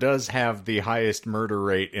 Baltimore does have the highest murder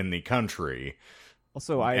rate in the country,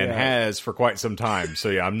 Also, and has for quite some time. So,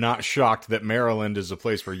 yeah, I'm not shocked that Maryland is a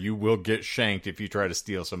place where you will get shanked if you try to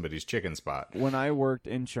steal somebody's chicken spot. when I worked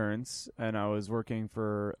insurance and I was working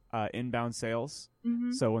for inbound sales,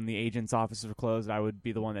 so when the agent's offices were closed, I would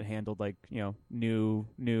be the one that handled like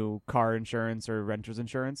new car insurance or renter's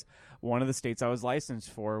insurance. One of the states I was licensed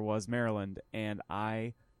for was Maryland, and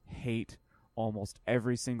I hate almost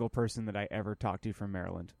every single person that I ever talked to from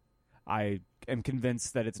Maryland. I am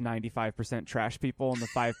convinced that it's 95% trash people, and the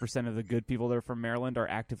 5% of the good people that are from Maryland are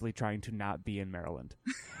actively trying to not be in Maryland.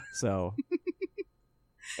 So,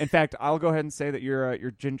 in fact, I'll go ahead and say that your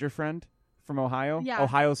ginger friend from Ohio. Yeah.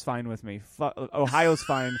 Ohio's fine with me. Ohio's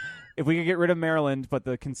fine. If we could get rid of Maryland, but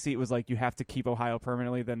the conceit was like you have to keep Ohio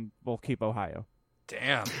permanently, then we'll keep Ohio.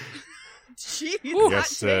 damn. Jeez,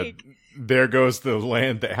 Yes, hot take. there goes the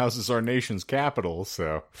land that houses our nation's capital.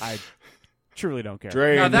 So, I truly don't care.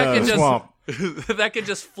 drain Now that the could swamp. that could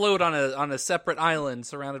just float on a separate island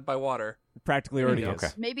surrounded by water. Practically already Okay.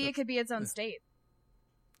 is. Maybe it could be its own state.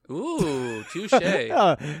 Ooh, touche.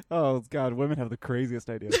 Oh God, women have the craziest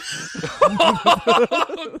ideas.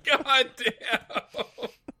 Oh, God damn.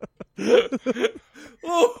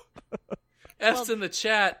 Oh. F's in the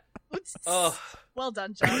chat. Oh, Well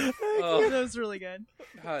done, John. Oh. That was really good.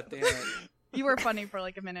 God damn it. You were funny for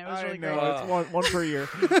like a minute. It was really great. It's one per year.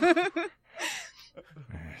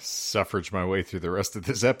 Suffrage my way through the rest of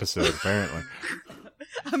this episode, apparently.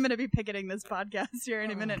 I'm gonna be picketing this podcast here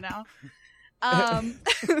any minute now.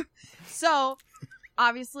 So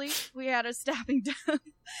obviously we had a stabbing death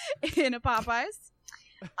in a Popeyes.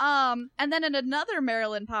 And then in another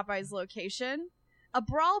Maryland Popeyes location, a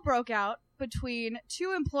brawl broke out between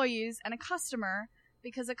two employees and a customer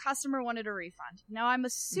because a customer wanted a refund. Now I'm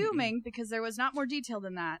assuming, because there was not more detail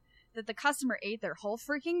than that the customer ate their whole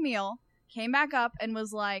freaking meal, came back up and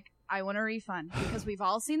was like, I want a refund, because we've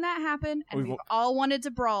all seen that happen, and we've all wanted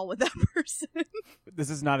to brawl with that person. This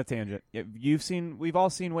is not a tangent. We've all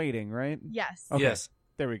seen Waiting, right? Yes. Okay. Yes.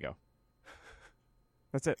 There we go.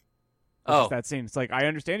 That's it. Oh, That scene. It's like, I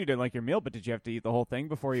understand you didn't like your meal, but did you have to eat the whole thing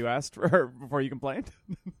before you asked or before you complained?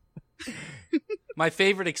 my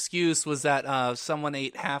favorite excuse was that someone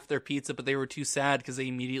ate half their pizza, but they were too sad because they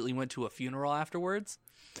immediately went to a funeral afterwards.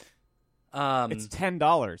 It's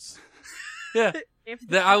 $10. Yeah.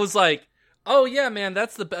 If I was like, oh yeah, man,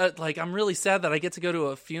 that's the best. Like, I'm really sad that I get to go to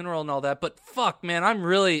a funeral and all that, but fuck, man, I'm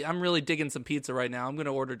really digging some pizza right now. I'm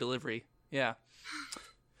gonna order delivery. Yeah,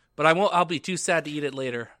 but I won't. I'll be too sad to eat it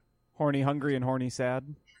later. Horny, hungry, and horny,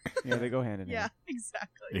 sad. Yeah, they go hand in yeah, hand.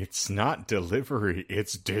 exactly. It's not delivery,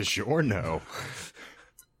 it's DiGiorno.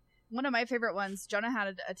 One of my favorite ones, Jonah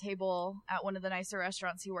had a table at one of the nicer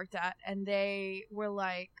restaurants he worked at, and they were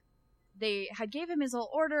like, they had gave him his whole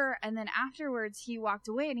order, and then afterwards he walked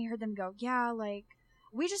away and he heard them go, yeah, like,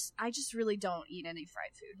 I just really don't eat any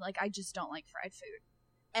fried food. Like, I just don't like fried food.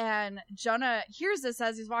 And Jonah hears this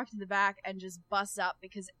as he's walking to the back and just busts up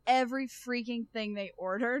because every freaking thing they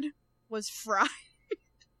ordered was fried.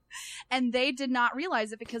 And they did not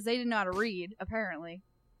realize it because they didn't know how to read, apparently.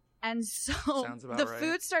 And so Sounds about the right.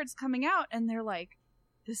 food starts coming out, and they're like,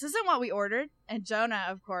 this isn't what we ordered. And Jonah,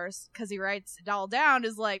 of course, because he writes it all down,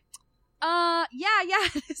 is like, yeah,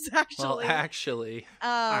 it is Well, actually. Actually.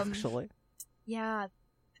 Yeah.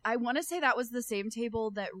 I want to say that was the same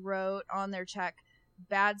table that wrote on their check,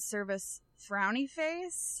 bad service, frowny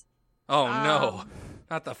face. Oh no, Um,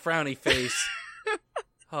 not the frowny face.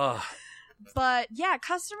 Oh, But yeah,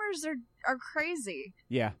 customers are crazy.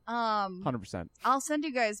 Yeah, 100%. I'll send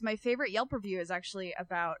you guys my favorite Yelp review is actually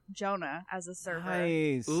about Jonah as a server.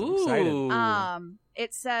 Nice. I'm excited. ooh.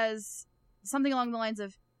 It says something along the lines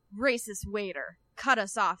of racist waiter, cut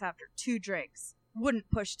us off after 2 drinks.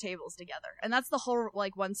 Wouldn't push tables together. And that's the whole,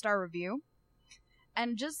 1-star review.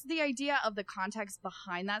 And just the idea of the context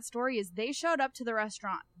behind that story is they showed up to the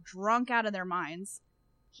restaurant drunk out of their minds.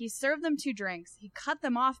 He served them 2 drinks. He cut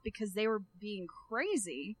them off because they were being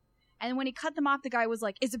crazy. And when he cut them off, the guy was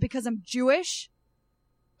like, "Is it because I'm Jewish?"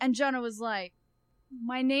 And Jonah was like,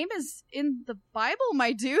 "My name is in the Bible,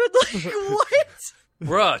 my dude." Like, what?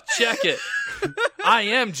 Bruh, check it. I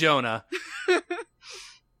am Jonah.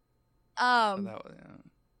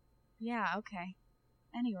 Yeah, okay.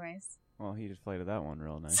 Anyways. Well, he just played that one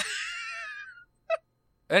real nice.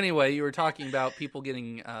 Anyway, you were talking about people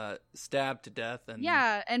getting stabbed to death and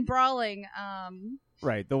Yeah, and brawling.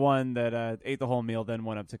 Right, the one that ate the whole meal, then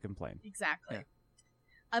went up to complain. Exactly.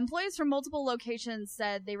 Yeah. Employees from multiple locations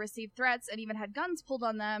said they received threats and even had guns pulled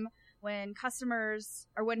on them when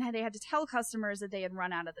they had to tell customers that they had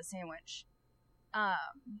run out of the sandwich.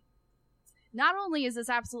 Not only is this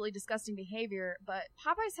absolutely disgusting behavior, but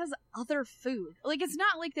Popeyes has other food. Like, it's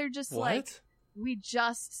not like they're just like, we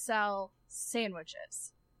just sell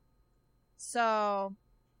sandwiches. So,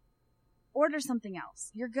 order something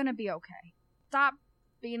else. You're gonna be okay. Stop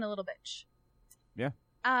being a little bitch. Yeah.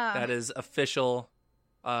 that is official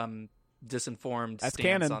disinformed That's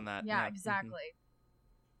stance canon. on that. Yeah, exactly.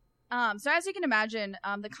 So as you can imagine,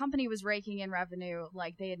 the company was raking in revenue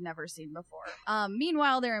like they had never seen before.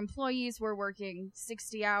 Meanwhile, their employees were working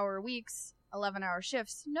 60-hour weeks, 11-hour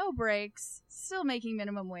shifts, no breaks, still making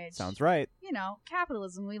minimum wage. Sounds right. You know,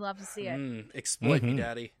 capitalism, we love to see it. Exploit me,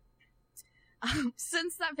 daddy.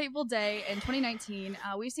 Since that fateful day in 2019,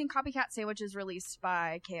 we've seen copycat sandwiches released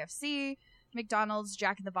by KFC, McDonald's,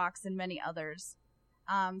 Jack in the Box, and many others.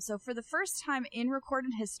 So for the first time in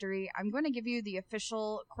recorded history, I'm going to give you the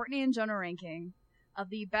official Courtney and Jonah ranking of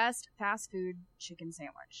the best fast food chicken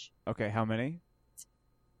sandwich. Okay, how many?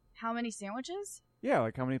 How many sandwiches? Yeah,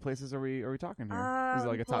 like how many places are we talking here? Is it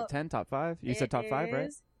like a top 10, top 5? You said top 5, right?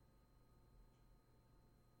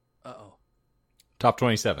 Uh-oh. Top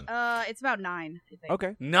 27. It's about 9, I think.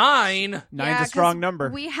 Okay. 9? Nine's a strong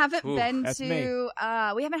number. We haven't been that's to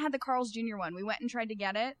we haven't had the Carl's Jr. one. We went and tried to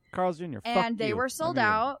get it. Carl's Jr. And they you. were sold I'm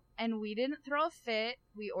in. out, and we didn't throw a fit.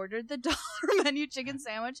 We ordered the dollar menu chicken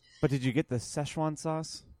sandwich. But did you get the Szechuan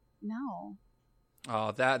sauce? No.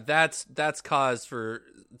 Oh, that's cause for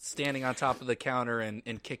standing on top of the counter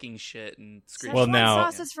and kicking shit and screaming. Well, Szechuan now-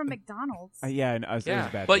 sauce is from McDonald's. Yeah, and it was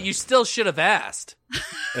bad. But too. you still should have asked.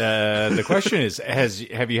 The question is,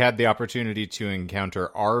 have you had the opportunity to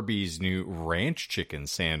encounter Arby's new ranch chicken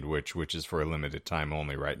sandwich, which is for a limited time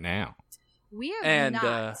only right now? We have And,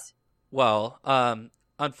 not.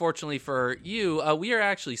 Unfortunately for you, we are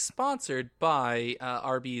actually sponsored by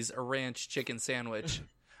Arby's ranch chicken sandwich.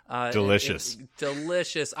 Delicious.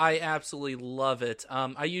 Delicious. I absolutely love it.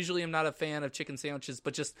 I usually am not a fan of chicken sandwiches,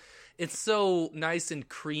 but just it's so nice and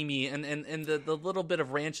creamy, and the little bit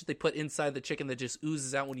of ranch that they put inside the chicken that just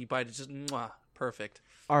oozes out when you bite it, just mwah, perfect.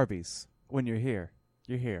 Arby's, when you're here,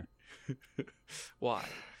 you're here. Why?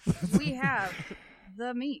 We have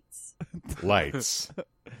the meats. Lights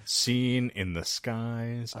seen in the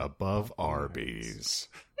skies above Arby's.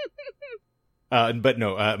 But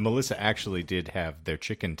no, Melissa actually did have their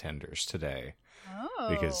chicken tenders today. Oh.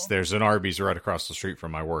 Because there's an Arby's right across the street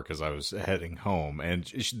from my work as I was heading home, and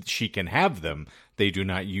she can have them. They do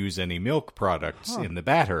not use any milk products in the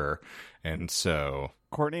batter, and so...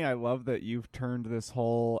 Courtney, I love that you've turned this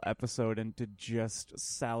whole episode into just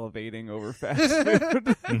salivating over fast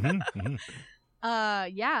food.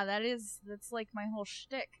 Yeah, that's like my whole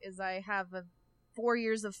shtick. Is I have 4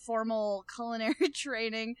 years of formal culinary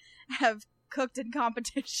training, have cooked in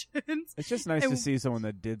competitions. It's just nice to see someone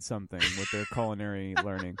that did something with their culinary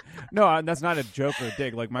learning. No, that's not a joke or a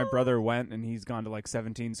dig. Like, my brother went and he's gone to like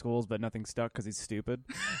 17 schools, but nothing stuck because he's stupid.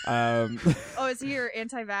 Oh, is he your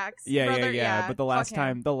anti-vax? Yeah, brother? yeah. But the last Fuck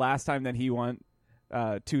him. time that he went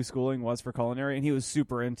to schooling was for culinary, and he was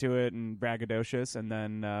super into it and braggadocious, and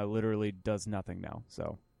then literally does nothing now.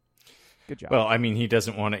 So, good job. Well, I mean, he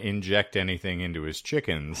doesn't want to inject anything into his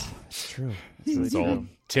chickens. It's true. It's all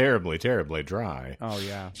terribly, terribly dry. Oh,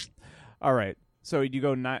 yeah. All right. So you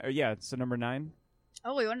go 9. Yeah, so number 9.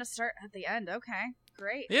 Oh, we want to start at the end. Okay,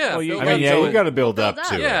 great. Yeah. Well, you- build I mean, up yeah, to you it. got to build Build up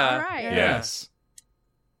to it. Yeah. All right. Yeah. Yes.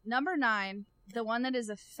 Number 9, the one that has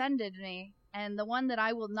offended me, and the one that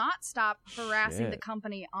I will not stop harassing Shit. the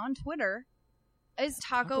company on Twitter, is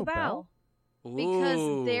Taco Taco Bell. Bell? Because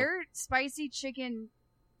Ooh. their spicy chicken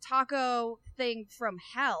taco thing from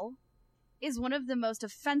hell is one of the most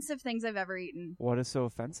offensive things I've ever eaten. What is so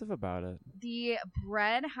offensive about it? The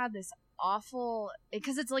bread had this awful,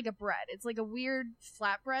 because it's like a bread. It's like a weird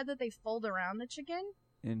flatbread that they fold around the chicken.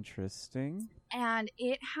 Interesting. And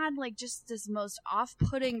it had like just this most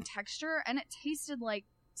off-putting texture, and it tasted like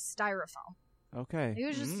styrofoam. Okay. It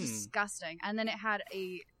was just disgusting. And then it had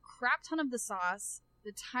a crap ton of the sauce,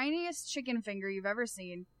 the tiniest chicken finger you've ever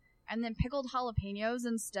seen, and then pickled jalapenos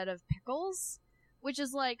instead of pickles, which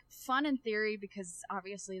is like fun in theory because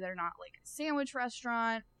obviously they're not like a sandwich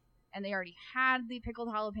restaurant and they already had the pickled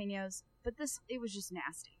jalapenos, but it was just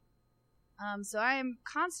nasty. So I am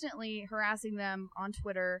constantly harassing them on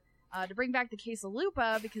Twitter to bring back the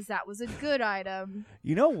quesalupa because that was a good item.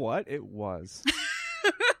 You know what? It was.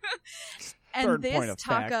 And Third point this of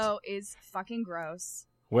taco is fucking gross.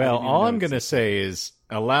 Well, didn't even all I'm notice going to it. say is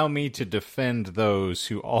allow me to defend those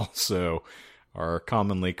who also are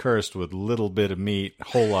commonly cursed with little bit of meat,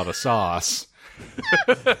 whole lot of sauce.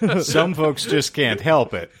 Some folks just can't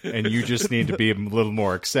help it, and you just need to be a little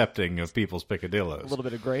more accepting of people's A picadillos. little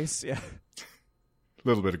bit of grace, yeah. A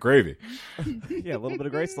little bit of gravy. Yeah, a little bit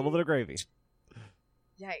of grace, a little bit of gravy.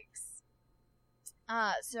 Yikes.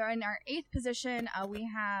 So in our 8th position, we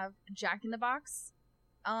have Jack in the Box.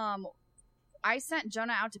 I sent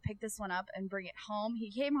Jonah out to pick this one up and bring it home.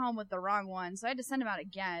 He came home with the wrong one, so I had to send him out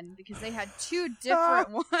again because they had 2 different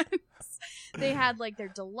ones. They had like their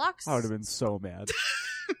deluxe. I would have been so mad.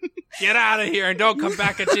 Get out of here and don't come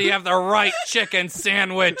back until you have the right chicken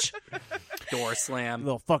sandwich. Door slam.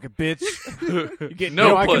 Little fucking bitch. You get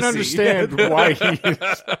No I can pussy. understand why he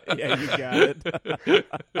Yeah, you got it.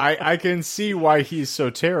 I can see why he's so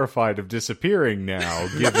terrified of disappearing now,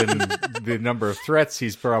 given the number of threats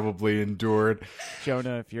he's probably endured.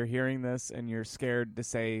 Jonah, if you're hearing this and you're scared to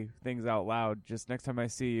say things out loud, just next time I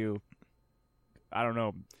see you, I don't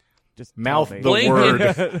know, just Mouth tell me. the Blink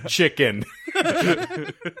word chicken.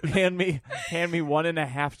 hand me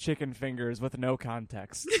 1.5 chicken fingers with no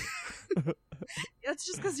context. That's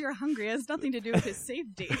just because you're hungry. It has nothing to do with his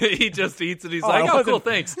safety. He just eats it. He's Oh, like, I oh, cool, wasn't-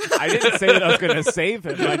 thanks. I didn't say that I was going to save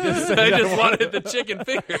him. I just said I that just wanted the chicken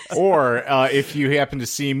fingers. Or if you happen to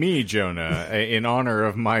see me, Jonah, in honor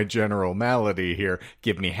of my general malady here,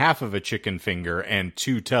 give me half of a chicken finger and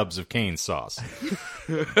 2 tubs of cane sauce.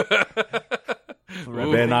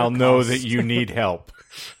 Then I'll know that you need help.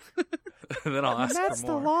 And then I'll And ask that's for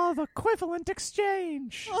the more. law of equivalent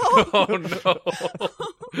exchange. Oh, no.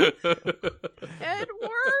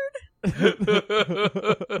 Edward.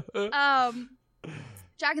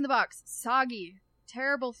 Jack in the Box, soggy,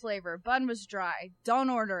 terrible flavor. Bun was dry. Don't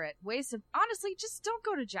order it. Waste of. Honestly, just don't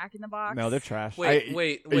go to Jack in the Box. No, they're trash.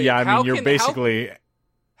 Wait. Yeah, I How mean, you're can- basically...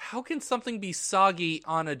 How can something be soggy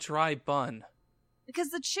on a dry bun? Because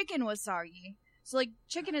the chicken was soggy. So like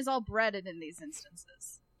chicken is all breaded in these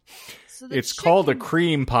instances. So the It's called a chicken-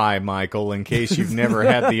 cream pie, Michael, in case you've never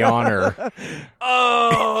had the honor.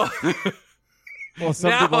 Oh! Well, some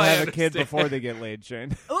Now people I have a kid understand. before they get laid,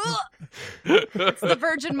 Shane. Ugh! It's the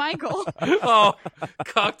Virgin Michael. Oh,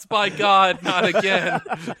 cocked by God, not again.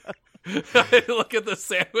 I look at the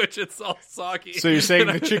sandwich, it's all soggy. So you're saying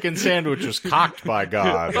the chicken sandwich was cocked by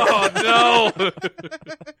God. Oh, no!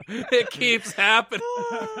 It keeps happening.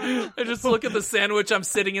 I just look at the sandwich, I'm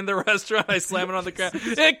sitting in the restaurant, I slam it on the ground.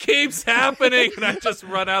 It keeps happening! And I just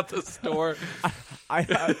run out the store.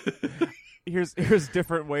 Here's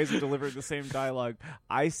different ways of delivering the same dialogue.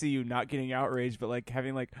 I see you not getting outraged, but like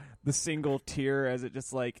having like the single tear as it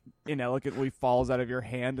just like inelegantly falls out of your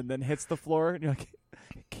hand and then hits the floor, and you're like,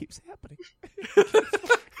 it keeps happening.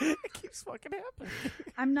 It keeps fucking happening.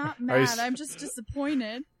 I'm not mad. I'm just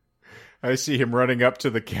disappointed. I see him running up to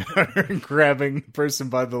the counter and grabbing the person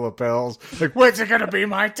by the lapels. Like, when's it going to be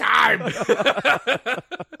my time?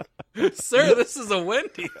 Sir, this is a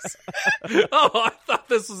Wendy's. Oh, I thought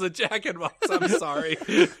this was a Jack in the Box. I'm sorry.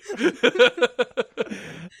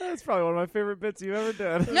 That's probably one of my favorite bits you've ever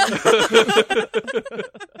done.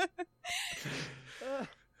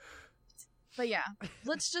 But yeah,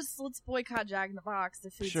 let's boycott Jack in the Box.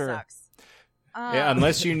 The food Sure. sucks. Yeah,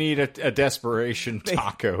 unless you need a desperation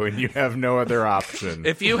taco and you have no other option.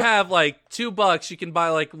 If you have like $2, you can buy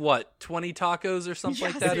like what, 20 tacos or something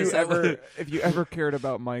like Yes. that. If Is you that what? ever if you ever cared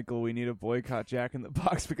about Michael, we need to boycott Jack in the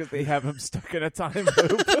Box because they have him stuck in a time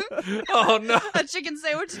loop. Oh no! A chicken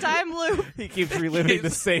sandwich time loop. He keeps reliving the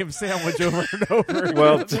same sandwich over and over.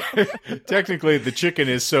 Well, technically, the chicken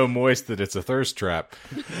is so moist that it's a thirst trap.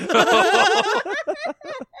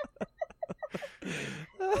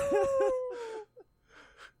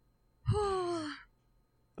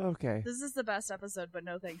 Okay. This is the best episode, but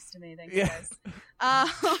no thanks to me. Thanks, Yeah.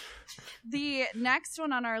 guys. The next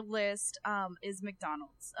one on our list is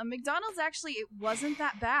McDonald's. McDonald's actually, it wasn't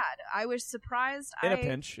that bad. I was surprised. In a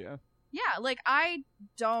pinch, yeah. Yeah, like I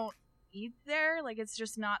don't eat there. Like, it's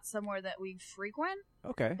just not somewhere that we frequent.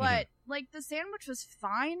 Okay. But, like, the sandwich was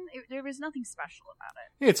fine. There was nothing special about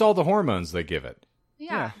it. It's all the hormones they give it.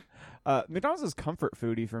 Yeah. McDonald's is comfort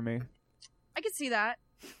foodie for me. I could see that.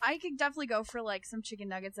 I could definitely go for, like, some chicken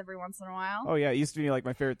nuggets every once in a while. Oh yeah, it used to be like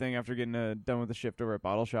my favorite thing after getting done with the shift over at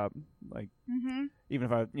Bottle Shop. Like, even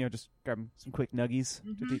if I just grab some quick nuggies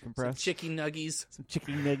to decompress, Some chicken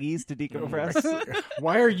nuggies to decompress.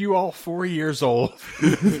 Why are you all 4 years old?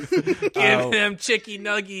 Give them chicken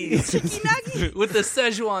nuggies Chicken nuggies! with the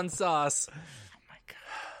Szechuan sauce.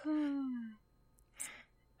 In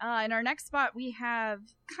our next spot, we have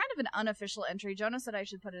kind of an unofficial entry. Jonah said I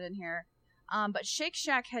should put it in here. But Shake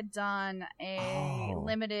Shack had done a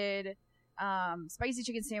limited spicy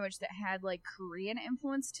chicken sandwich that had like Korean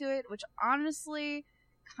influence to it, which honestly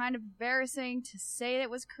kind of embarrassing to say it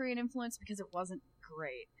was Korean influence because it wasn't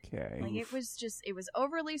great. Okay. Like it was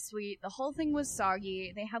overly sweet. The whole thing was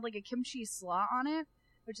soggy. They had like a kimchi slaw on it,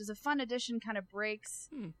 which is a fun addition, kind of breaks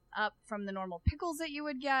up from the normal pickles that you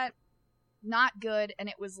would get. Not good, and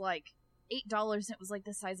it was like $8 and it was like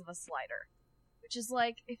the size of a slider. Which is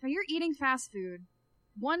like, if you're eating fast food,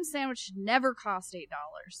 one sandwich should never cost $8.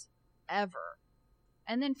 Ever.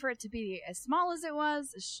 And then for it to be as small as it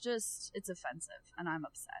was, it's offensive, and I'm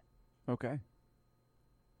upset. Okay.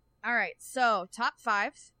 Alright, so, top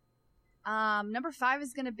 5. Number 5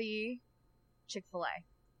 is gonna be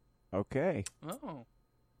Chick-fil-A. Okay. Oh.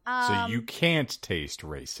 So you can't taste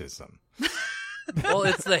racism. Well,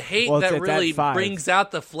 it's the hate Well, that it's really at 5. brings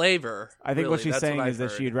out the flavor. I think really. what she's That's saying what is that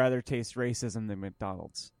I've heard. she'd rather taste racism than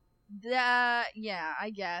McDonald's. Yeah, I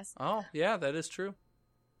guess. Oh, yeah, that is true.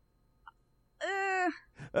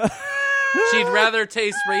 Uh, She'd rather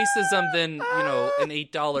taste racism than, an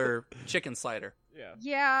 $8 chicken slider.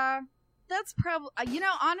 yeah, that's probably...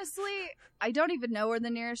 honestly, I don't even know where the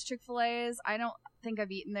nearest Chick-fil-A is. I don't think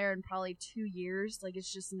I've eaten there in probably 2 years. Like,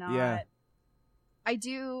 it's just not... Yeah. I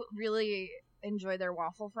do really enjoy their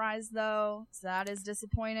waffle fries, though, so that is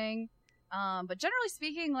disappointing. But generally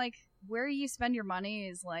speaking, like, where you spend your money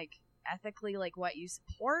is, like, ethically, like, what you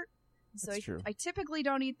support. So That's true. I typically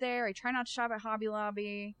don't eat there. I try not to shop at Hobby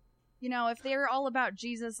Lobby. If they're all about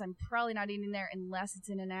Jesus, I'm probably not eating there unless it's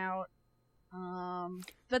In-N-Out.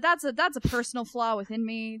 But that's a personal flaw within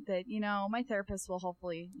me that, my therapist will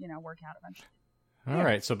hopefully, work out eventually. All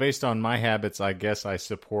right, so based on my habits, I guess I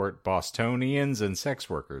support Bostonians and sex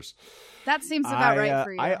workers. That seems about right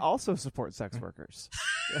for you. I also support sex workers.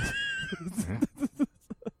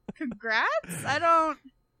 Congrats? I don't...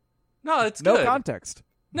 No, it's No good. context.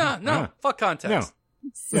 No, fuck context.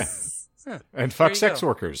 Yeah. Huh. And fuck you sex go.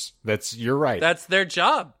 workers. You're right. That's their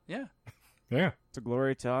job. Yeah. Yeah. It's a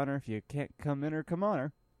glory to honor if you can't come in or come on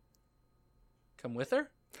her. Come with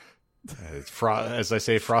her? As I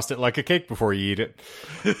say, frost it like a cake before you eat it.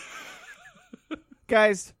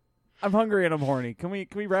 Guys, I'm hungry and I'm horny. Can we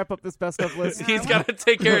wrap up this best of list? He's got to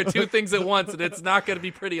take care of 2 things at once, and it's not going to be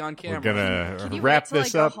pretty on We're camera. going Can to you wrap wait till I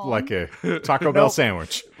this go up home? like a Taco Bell Nope.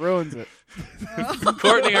 sandwich. Ruins it.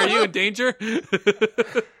 Courtney, are you in danger?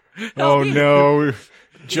 Oh, no.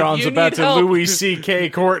 John's You about need to help. Louis C.K.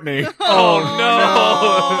 Courtney. Oh,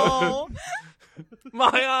 no.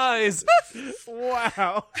 My eyes.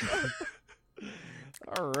 Wow.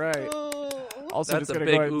 All right. Also, That's just a gonna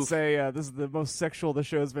big go ahead and oof. say this is the most sexual the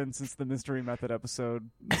show's been since the Mystery Method episode.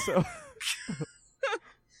 So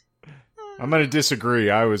I'm going to disagree.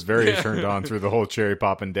 I was very turned on through the whole Cherry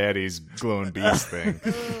Poppin' Daddy's glowing beast thing.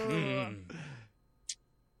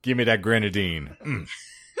 Give me that grenadine.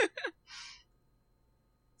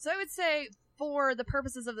 So I would say, for the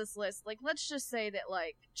purposes of this list, like, let's just say that,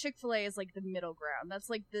 like, Chick-fil-A is, like, the middle ground. That's,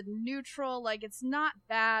 like, the neutral, like, it's not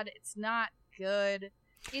bad, it's not good,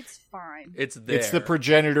 it's fine. It's there. It's the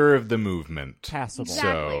progenitor of the movement. passable.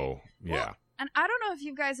 Exactly. So, yeah. Well, and I don't know if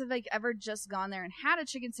you guys have, like, ever just gone there and had a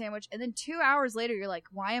chicken sandwich, and then 2 hours later you're like,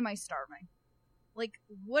 why am I starving? Like,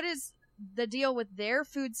 what is the deal with their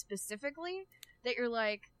food specifically that you're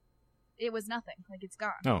like, it was nothing, like, it's gone?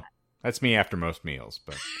 No, that's me after most meals.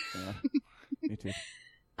 But Yeah. Me too.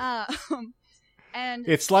 And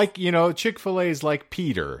it's like, Chick-fil-A is like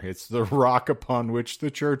Peter. It's the rock upon which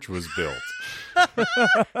the church was built.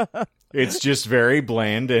 It's just very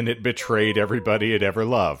bland, and it betrayed everybody it ever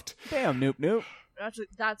loved. Damn, Noop.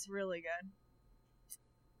 that's really good.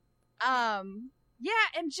 Yeah,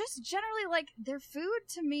 and just generally, like, their food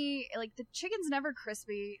to me, like, the chicken's never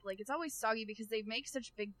crispy. Like, it's always soggy because they make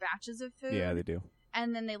such big batches of food. Yeah, they do.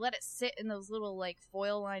 And then they let it sit in those little, like,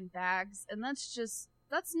 foil-lined bags. And that's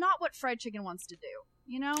not what fried chicken wants to do,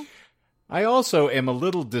 you know? I also am a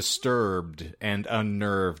little disturbed and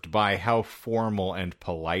unnerved by how formal and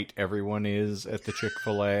polite everyone is at the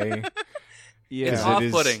Chick-fil-A. Yeah. It's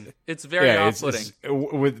off-putting. It's very off-putting.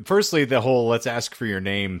 With firstly, the whole "let's ask for your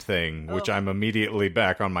name" thing, which Oh. I'm immediately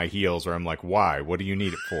back on my heels, where I'm like, "Why? What do you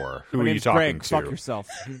need it for? Who My are you name's talking Greg. to? Fuck yourself.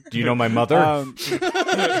 Do you know my mother?"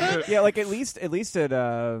 Yeah, like at least at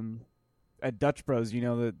Dutch Bros, you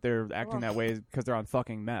know that they're acting that way because they're on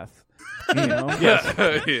fucking meth. You know? Yes.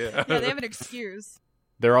 Yeah. Yeah, they have an excuse.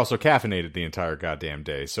 They're also caffeinated the entire goddamn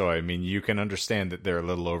day, so I mean, you can understand that they're a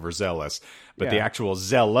little overzealous. But the Yeah. actual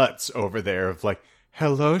zealots over there of like,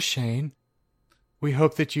 "Hello, Shane. We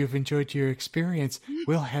hope that you've enjoyed your experience.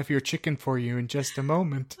 We'll have your chicken for you in just a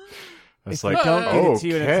moment." It's If we like, don't get it to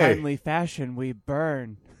you in a okay. timely fashion, we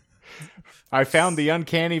burn. I found the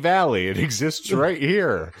uncanny valley. It exists right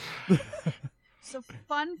here. So,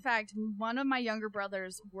 fun fact, one of my younger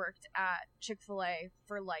brothers worked at Chick-fil-A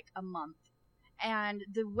for like a month. And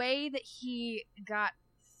the way that he got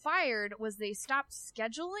fired was they stopped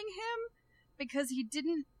scheduling him because he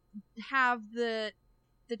didn't have the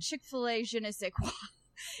Chick-fil-A je ne sais quoi.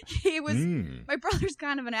 He was, my brother's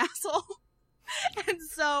kind of an asshole. And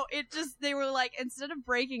so they were like, instead of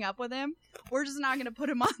breaking up with him, we're just not going to put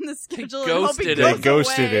him on the schedule. ghosted him. They Goes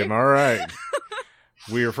ghosted away. him. All right.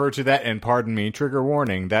 We refer to that, and pardon me, trigger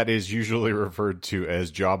warning, that is usually referred to as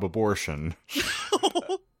job abortion.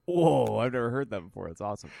 Whoa, I've never heard that before. It's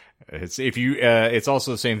awesome. It's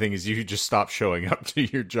also the same thing as you just stop showing up to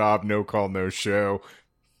your job, no call, no show.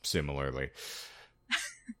 Similarly.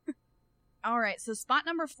 All right, so spot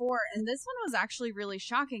number 4, and this one was actually really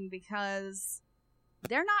shocking because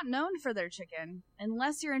they're not known for their chicken,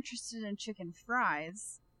 unless you're interested in chicken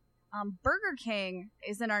fries. Burger King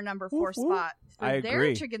is in our number 4 spot for I their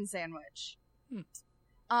agree. chicken sandwich.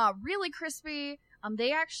 Really crispy.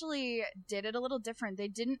 They actually did it a little different. They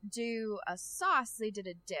didn't do a sauce, they did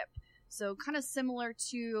a dip. So kind of similar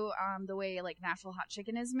to the way like Nashville hot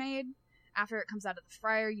chicken is made. After it comes out of the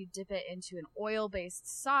fryer, you dip it into an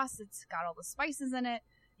oil-based sauce. It's got all the spices in it.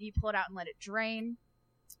 You pull it out and let it drain.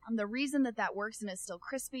 The reason that works and is still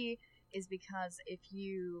crispy is because if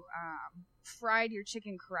you fried your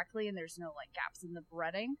chicken correctly and there's no like gaps in the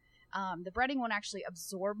breading won't actually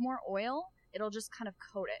absorb more oil. It'll just kind of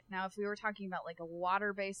coat it. Now, if we were talking about like a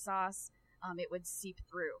water-based sauce, it would seep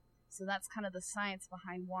through. So that's kind of the science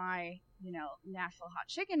behind why, Nashville hot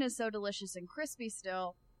chicken is so delicious and crispy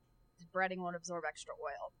still. The breading won't absorb extra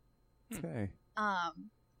oil. Okay.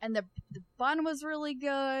 And the bun was really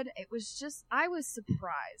good. It was just, I was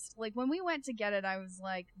surprised. Like, when we went to get it, I was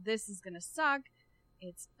like, this is going to suck.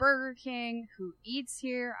 It's Burger King. Who eats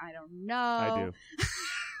here? I don't know. I do.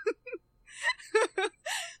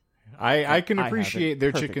 I can I have appreciate a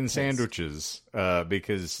their perfect chicken taste. sandwiches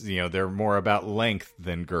because, they're more about length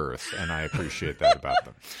than girth, and I appreciate that about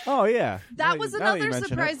them. Oh, yeah. That Now was you- now that you another mention it.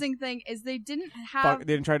 surprising thing is they didn't Fuck, have. they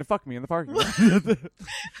didn't try to fuck me in the parking lot.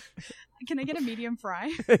 Can I get a medium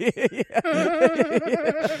fry?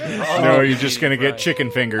 No, you're just going to get chicken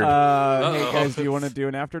fingered. Hey Uh-oh. guys, do you want to do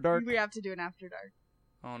an after dark? We have to do an after dark.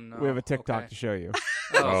 Oh no. We have a TikTok Okay. to show you.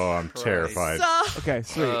 Oh, I'm Christ. terrified. So, Okay,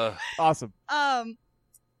 sweet, awesome.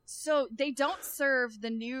 so they don't serve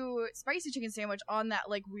the new spicy chicken sandwich on that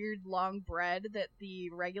like weird long bread that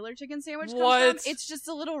the regular chicken sandwich comes What? from. It's just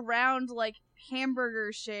a little round like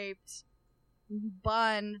hamburger shaped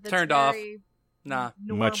bun. That's Turned off. very Nah.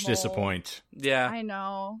 Much normal. disappoint. Yeah. I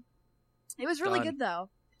know. It was really Done. good though.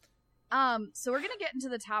 So we're gonna get into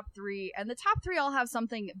the top 3, and the top 3 all have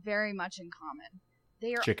something very much in common.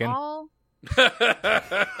 They are Chicken? all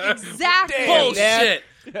exactly. Bullshit.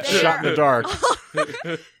 They Shot in the are- dark.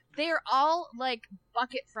 They are all like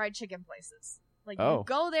bucket fried chicken places. Like Oh. you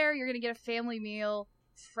go there, you're gonna get a family meal,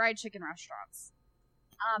 fried chicken restaurants.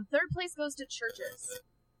 Third place goes to Church's.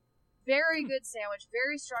 Very good sandwich,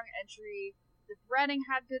 very strong entry. The breading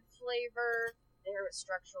had good flavor. There was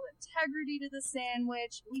structural integrity to the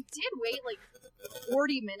sandwich. We did wait like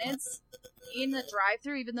 40 minutes in the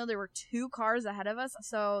drive-thru, even though there were 2 cars ahead of us.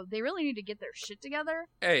 So they really need to get their shit together.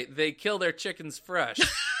 Hey, they kill their chickens fresh.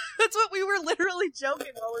 That's what we were literally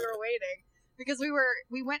joking while we were waiting, because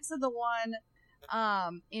we went to the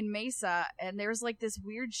one in Mesa, and there's like this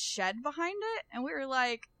weird shed behind it, and we were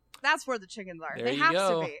like, that's where the chickens are. There They you have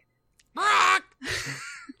go. to be.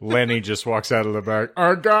 Lenny just walks out of the back.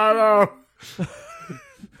 I got him!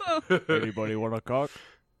 Anybody want a cock?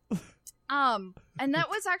 And that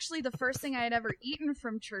was actually the first thing I had ever eaten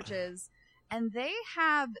from Church's. And they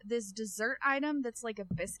have this dessert item that's like a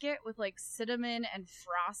biscuit with like cinnamon and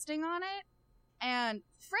frosting on it. And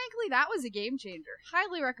frankly, that was a game changer.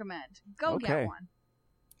 Highly recommend. Go Okay. get one.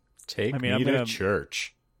 Take I mean, me I'm to gonna-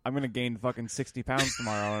 church. I'm gonna gain fucking 60 pounds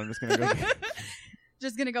tomorrow. And I'm just gonna go.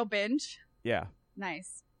 Just gonna go binge. Yeah.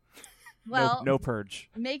 Nice. Well, no purge.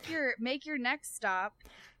 Make your next stop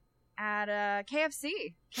at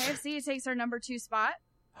KFC. KFC takes our number 2 spot.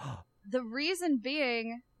 The reason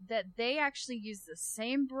being that they actually use the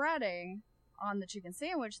same breading on the chicken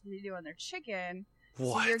sandwich that they do on their chicken.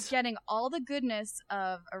 What? So you're getting all the goodness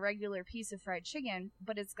of a regular piece of fried chicken,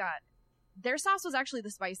 but it's got their sauce was actually the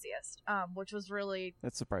spiciest, which was really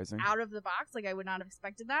That's surprising. out of the box. Like I would not have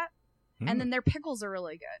expected that. And then their pickles are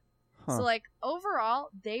really good. Huh. So like overall,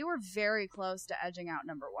 they were very close to edging out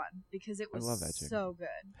number 1 because it was love that chicken. so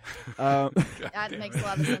good. Um, That makes a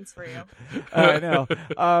lot of sense for you. I know.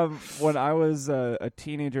 When I was a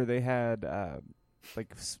teenager, they had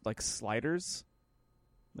like sliders,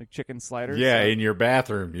 like chicken sliders. Yeah, in your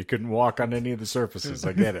bathroom. You couldn't walk on any of the surfaces.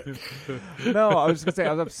 I get it. No, I was just gonna say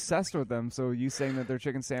I was obsessed with them. So you saying that their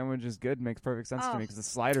chicken sandwich is good makes perfect sense to me because the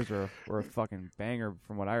sliders were a fucking banger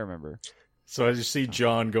from what I remember. So I just see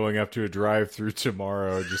John going up to a drive-through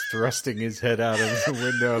tomorrow, just thrusting his head out of the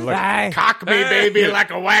window, like, Hey. cock me, baby,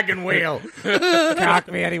 like a wagon wheel.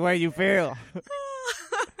 Cock me any way you feel,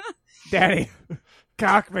 Daddy.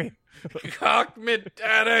 Cock me. Cock me,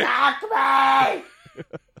 daddy. Cock me!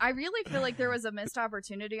 I really feel like there was a missed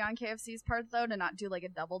opportunity on KFC's part though to not do like a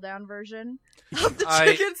double down version of the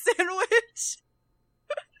chicken sandwich.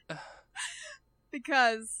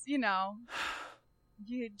 Because,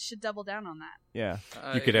 you should double down on that. Yeah.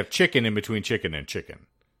 You could have chicken in between chicken and chicken.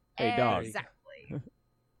 Hey, dog. Exactly.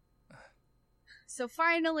 So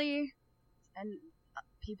finally, and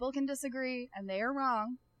people can disagree, and they are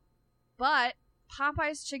wrong, but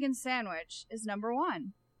Popeye's chicken sandwich is number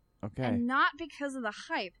 1. Okay. And not because of the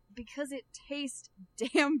hype, because it tastes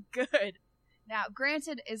damn good. Now,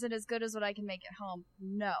 granted, is it as good as what I can make at home?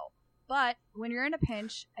 No. But when you're in a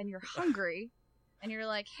pinch and you're hungry, and you're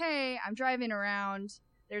like, hey, I'm driving around,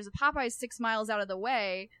 there's a Popeyes 6 miles out of the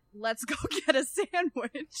way, let's go get a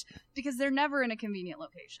sandwich. Because they're never in a convenient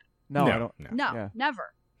location. No, I don't. No, Yeah.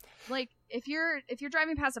 never. Like, if you're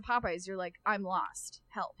driving past a Popeyes, you're like, I'm lost.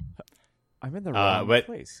 Help. I'm in the wrong but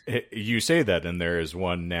place. You say that, and there is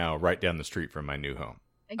one now right down the street from my new home.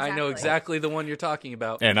 I know exactly the one you're talking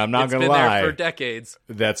about. And I'm not It's going to been lie. there for decades.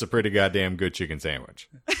 That's a pretty goddamn good chicken sandwich.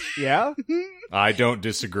 Yeah? I don't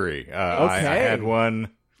disagree. I had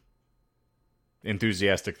one.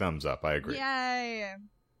 Enthusiastic thumbs up. I agree. Yay.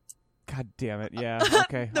 God damn it. Yeah.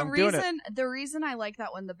 Okay. The I'm doing it. the reason I like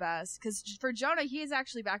that one the best, because for Jonah, he is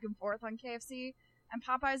actually back and forth on KFC, and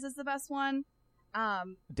Popeyes is the best one.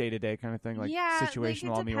 Day-to-day kind of thing, like yeah, situational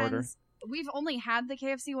like, on the order. We've only had the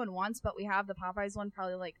KFC one once, but we have the Popeyes one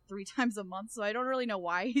probably like 3 times a month, so I don't really know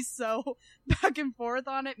why he's so back and forth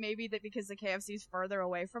on it. Maybe that because the KFC's further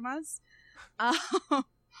away from us.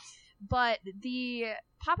 But the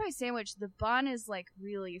Popeye sandwich, the bun is like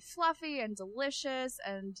really fluffy and delicious,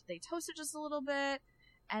 and they toast it just a little bit.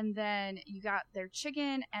 And then you got their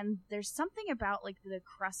chicken, and there's something about like the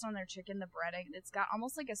crust on their chicken, the breading, it's got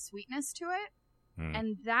almost like a sweetness to it.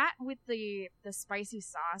 And that with the spicy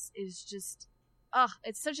sauce is just,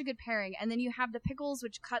 it's such a good pairing. And then you have the pickles,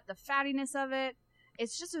 which cut the fattiness of it.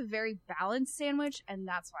 It's just a very balanced sandwich, and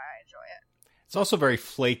that's why I enjoy it. It's also very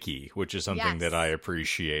flaky, which is something Yes. that I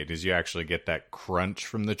appreciate, is you actually get that crunch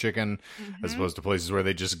from the chicken, as opposed to places where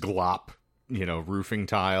they just glop, roofing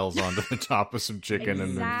tiles onto the top of some chicken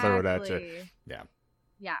and then throw it at you. Exactly. Yeah.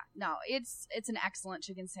 Yeah, no, it's an excellent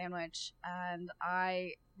chicken sandwich, and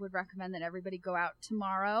I would recommend that everybody go out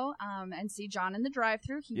tomorrow and see John in the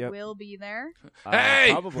drive-thru. He Yep. will be there. Hey!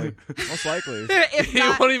 Probably. Most likely. If He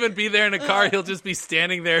not, won't even be there in a car. He'll just be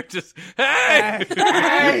standing there, just hey,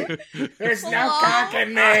 Hey! There's no Hello? cock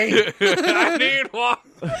in me! I need one.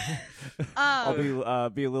 I'll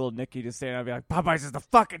be a little Nicky just standing. I'll be like, Popeyes is the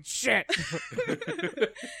fucking shit.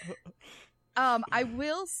 I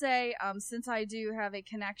will say, since I do have a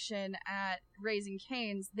connection at Raising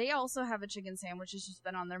Cane's, they also have a chicken sandwich. It's just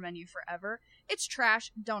been on their menu forever. It's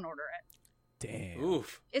trash. Don't order it. Damn.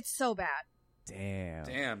 Oof. It's so bad. Damn.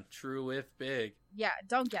 Damn. True if big. Yeah,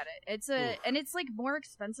 don't get it. And it's like more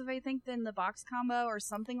expensive, I think, than the box combo or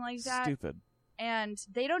something like that. Stupid. And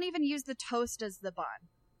they don't even use the toast as the bun.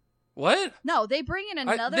 What? No, they bring in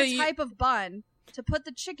another they- type of bun to put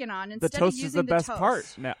the chicken on The instead of toast using is the best toast.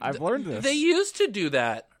 part. Now I've learned this. They used to do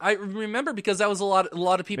that. I remember because that was a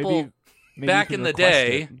lot of people Maybe back you in can the request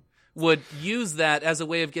day it. would use that as a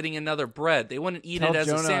way of getting another bread. They wouldn't eat Tell it as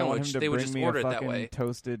Jonah a I want him sandwich. to They would bring just me order a it that fucking way.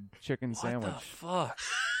 toasted chicken sandwich. What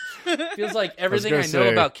the fuck? Feels like everything I gonna know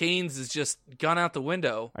say- about Cane's is just gone out the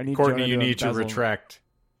window. I need Courtney, Jonah you need to embezzle- retract.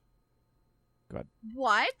 Go ahead.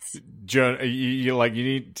 What? Joan, you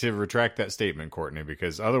need to retract that statement, Courtney,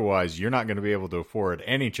 because otherwise you're not going to be able to afford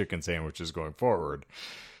any chicken sandwiches going forward.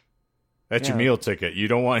 That's your meal ticket. You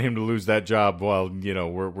don't want him to lose that job while,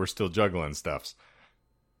 we're still juggling stuffs.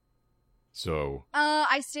 So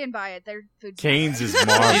I stand by it. Their food. Cane's is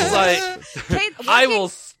marvelous. He's like, I will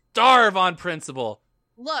starve on principle.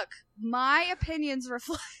 Look, my opinions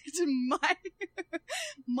reflect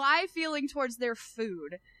my feeling towards their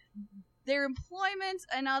food. Their employment,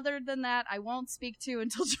 and other than that, I won't speak to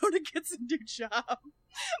until Jonah gets a new job.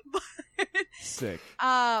 But, sick.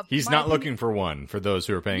 He's not looking for one, for those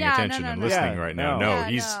who are paying attention and listening right now. No,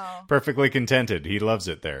 he's perfectly contented. He loves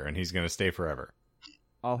it there, and he's going to stay forever.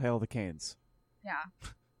 All hail the Canes. Yeah.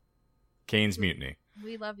 Cane's Mutiny.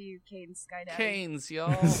 We love you, Kane Sky Daddy. Canes,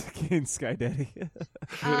 y'all. Canes Sky Daddy.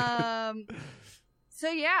 So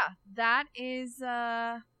yeah, that is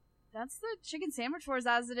that's the chicken sandwich wars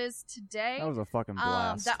as it is today. That was a fucking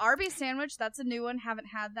blast. The Arby's sandwich, that's a new one. Haven't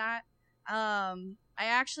had that. I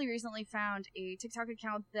actually recently found a TikTok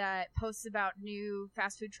account that posts about new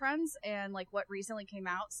fast food trends and like what recently came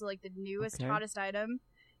out. So like the newest, hottest item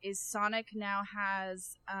is Sonic now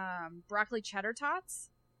has broccoli cheddar tots.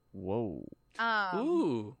 Whoa.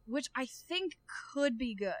 Ooh. Which I think could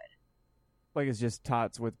be good. Like it's just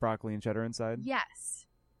tots with broccoli and cheddar inside? Yes.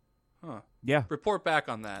 Huh. Yeah. Report back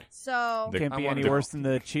on that. So Can't be any worse than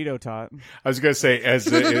the Cheeto tot. I was going to say, as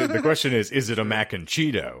the question is it a mac and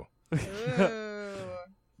Cheeto?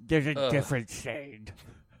 There's a different shade.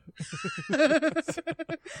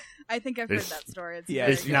 I think I've heard that story.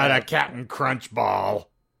 It's not a Captain Crunch ball.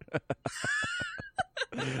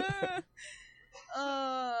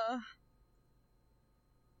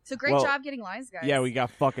 So great job getting lies, guys. Yeah, we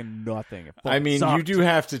got fucking nothing. I mean, sucked. you do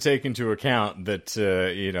have to take into account that,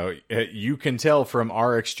 you can tell from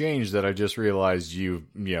our exchange that I just realized you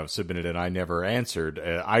submitted and I never answered.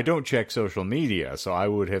 I don't check social media, so I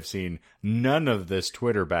would have seen none of this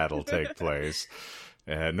Twitter battle take place.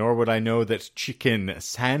 Nor would I know that chicken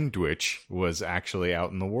sandwich was actually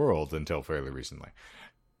out in the world until fairly recently.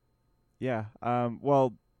 Yeah.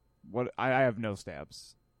 Well, I have no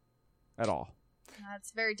stabs at all.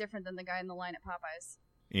 That's very different than the guy in the line at Popeyes.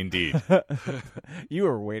 Indeed. You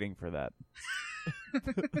were waiting for that.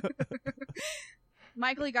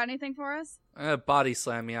 Michael, you got anything for us? Body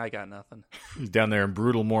slam me. I got nothing. He's down there in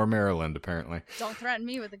Brutalmore, Maryland, apparently. Don't threaten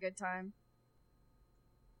me with a good time.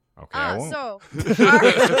 Okay, I won't. So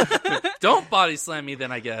Don't body slam me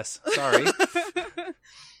then, I guess. Sorry.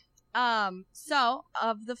 So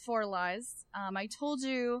of the 4 lies, I told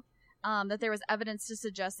you that there was evidence to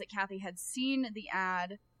suggest that Kathy had seen the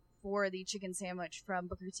ad for the chicken sandwich from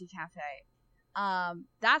Booker T Cafe.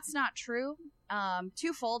 That's not true.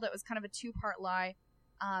 Twofold. It was kind of a 2-part lie.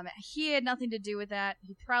 He had nothing to do with that.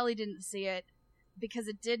 He probably didn't see it because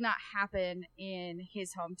it did not happen in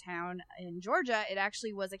his hometown in Georgia. It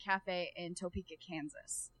actually was a cafe in Topeka,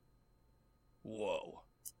 Kansas. Whoa.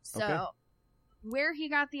 So where he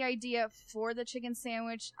got the idea for the chicken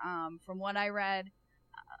sandwich, from what I read,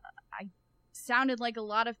 I sounded like a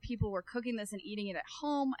lot of people were cooking this and eating it at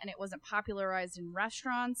home, and it wasn't popularized in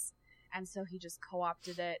restaurants, and so he just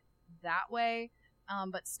co-opted it that way.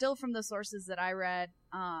 But still, from the sources that I read,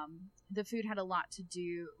 the food had a lot to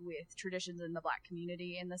do with traditions in the Black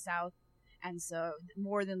community in the South, and so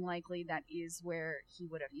more than likely that is where he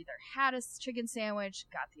would have either had a chicken sandwich,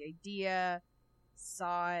 got the idea,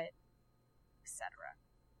 saw it, etc.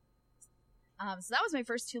 So that was my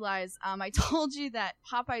first 2 lies. I told you that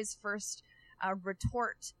Popeye's first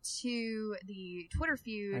retort to the Twitter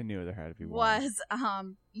feud I knew there had to be one. was,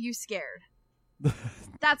 you scared.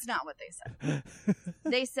 That's not what they said.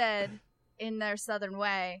 They said, in their southern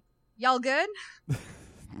way, y'all good? Nice.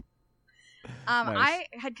 I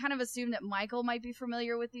had kind of assumed that Michael might be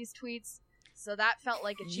familiar with these tweets, so that felt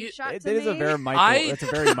like a cheap shot to It me. is a very Michael. That's a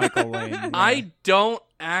very Michael Lane. Yeah. I don't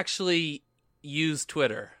actually use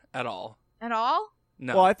Twitter at all. At all?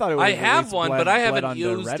 No. Well, I thought it was I at have least one, bled- but I bled haven't onto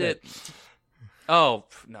used Reddit. it. Oh,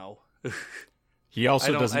 no. He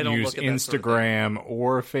also doesn't I don't use look at that sort of Instagram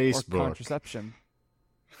or Or Facebook. contraception.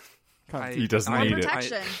 He doesn't Or need it.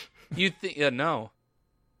 protection. You think? No.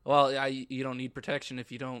 Well, you don't need protection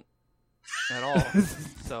if you don't at all.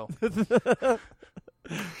 So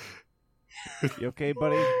You okay,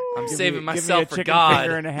 buddy? I'm Give saving me a myself for chicken God.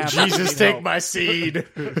 finger and a half. Jesus, Need take help. my seed.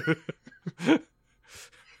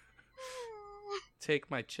 take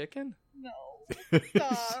my chicken? No.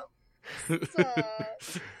 Stop.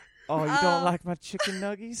 Stop. Oh, you don't like my chicken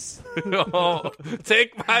nuggies? No.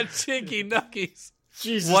 Take my chicky nuggies.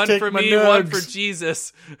 Jesus, One take for my me, nugs. one for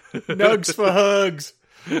Jesus. Nugs for hugs.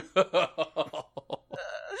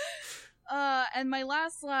 And my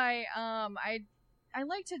last lie, I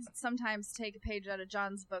like to sometimes take a page out of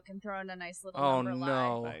John's book and throw in a nice little number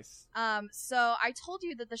line. Nice. So I told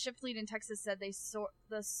you that the shift lead in Texas said the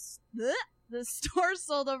store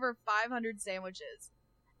sold over 500 sandwiches.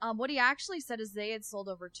 What he actually said is they had sold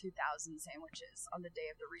over 2,000 sandwiches on the day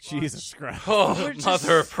of the relaunch. Jesus Christ. Oh,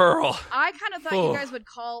 mother of pearl. I kind of thought you guys would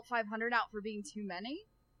call 500 out for being too many,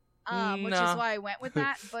 which is why I went with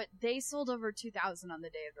that. But they sold over 2,000 on the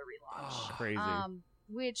day of the relaunch. Crazy.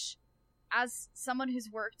 Which, as someone who's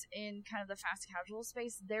worked in kind of the fast casual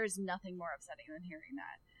space, there's nothing more upsetting than hearing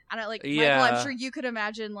that. And I Michael, I'm sure you could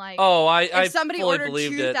imagine I if somebody fully ordered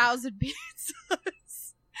 2,000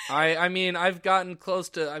 pizzas. I mean, I've gotten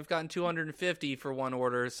 250 for one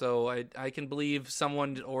order, so I can believe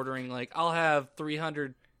someone ordering I'll have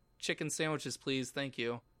 300 chicken sandwiches, please, thank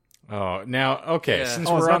you. Oh, now okay. Yeah. Since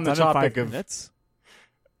we're on the topic of minutes?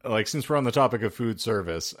 since we're on the topic of food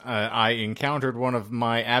service, I encountered one of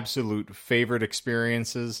my absolute favorite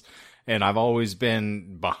experiences, and I've always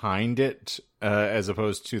been behind it as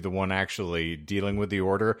opposed to the one actually dealing with the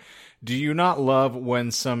order. Do you not love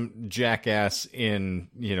when some jackass in,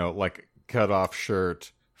 cut-off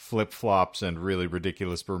shirt, flip-flops, and really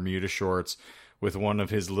ridiculous Bermuda shorts with one of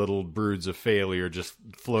his little broods of failure just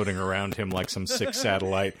floating around him like some sick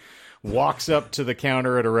satellite, walks up to the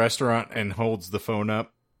counter at a restaurant and holds the phone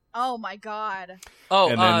up? Oh my god. Oh,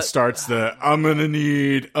 and then starts I'm gonna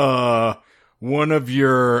need one of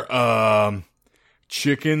your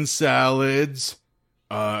chicken salads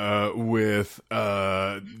with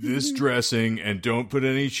this dressing, and don't put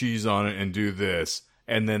any cheese on it, and do this.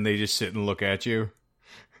 And then they just sit and look at you.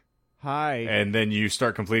 Hi. And then you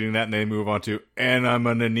start completing that, and they move on to, and I'm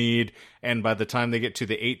gonna need, and by the time they get to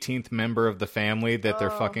the 18th member of the family that their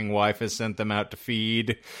fucking wife has sent them out to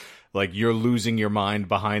feed, you're losing your mind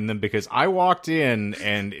behind them, because I walked in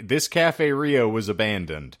and this Cafe Rio was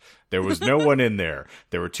abandoned. There was no one in there.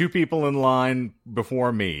 There were 2 people in line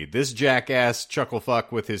before me. This jackass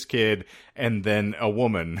chucklefuck with his kid, and then a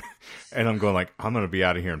woman. And I'm going I'm going to be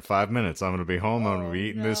out of here in 5 minutes. I'm going to be home. I'm going to be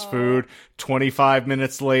eating this food. 25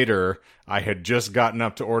 minutes later, I had just gotten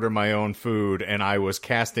up to order my own food, and I was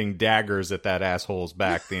casting daggers at that asshole's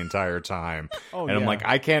back the entire time. I'm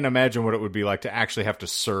I can't imagine what it would be like to actually have to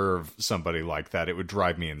serve somebody like that. It would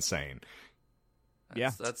drive me insane.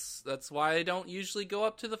 That's why I don't usually go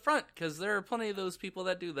up to the front, because there are plenty of those people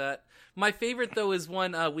that do that. My favorite though is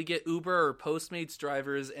when we get Uber or Postmates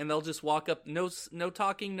drivers, and they'll just walk up, no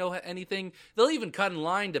talking, no anything. They'll even cut in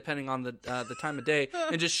line depending on the time of day,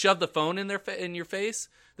 and just shove the phone in your face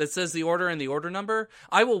that says the order and the order number.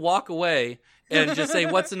 I will walk away and just say,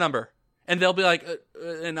 "What's the number?" And they'll be like,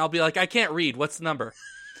 and I'll be like, "I can't read. What's the number?"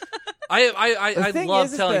 I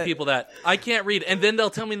love telling people that I can't read, and then they'll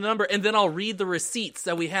tell me the number, and then I'll read the receipts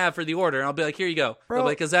that we have for the order, and I'll be like, "Here you go." They'll be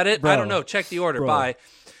like, "Is that it?" I don't know. Check the order. Bye.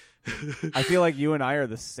 I feel like you and I are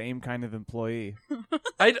the same kind of employee.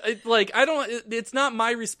 I don't. It's not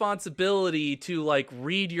my responsibility to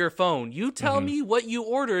read your phone. You tell me what you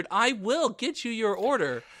ordered, I will get you your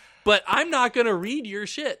order. But I'm not gonna read your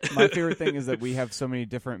shit. My favorite thing is that we have so many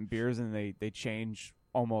different beers, and they change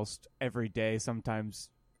almost every day, sometimes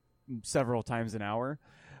several times an hour.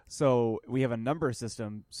 So we have a number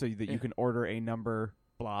system so that you can order a number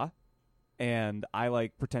blah, and I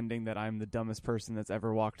like pretending that I'm the dumbest person that's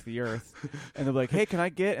ever walked the earth, and they're like, "Hey, can I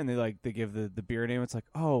get?" And they give the beer name. It's like,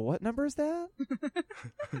 "Oh, what number is that?"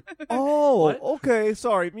 "Oh, what? Okay,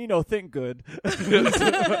 sorry, think good."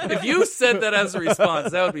 If you said that as a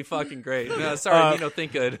response, that would be fucking great. No, sorry,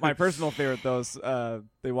 think good. My personal favorite though is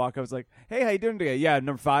they walk up, it's like, "Hey, how you doing today?" "Yeah,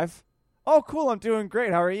 number 5. "Oh, cool, I'm doing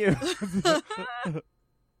great. How are you?"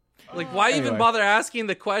 Why even bother asking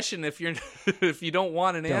the question if you don't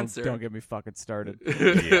want an answer? Don't get me fucking started.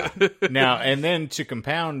 Yeah. Now, and then to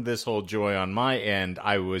compound this whole joy on my end,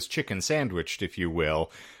 I was chicken sandwiched, if you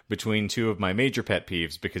will, between 2 of my major pet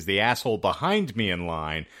peeves, because the asshole behind me in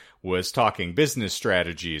line was talking business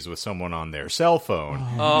strategies with someone on their cell phone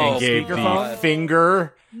and gave the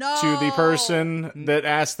finger to the person that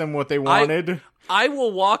asked them what they wanted. I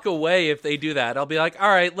will walk away if they do that. I'll be like, "All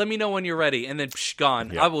right, let me know when you're ready," and then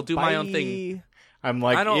gone. Yeah. I will do my own thing. I'm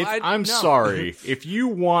like, I'm sorry. If you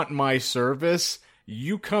want my service,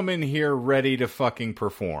 you come in here ready to fucking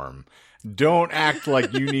perform. Don't act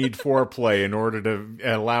like you need foreplay in order to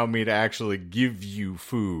allow me to actually give you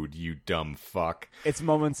food, you dumb fuck. It's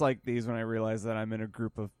moments like these when I realize that I'm in a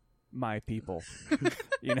group of my people.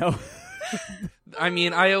 I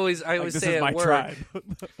mean, I always this say is my at work, tribe.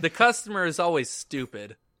 the customer is always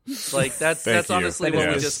stupid. Like that's Thank you. honestly what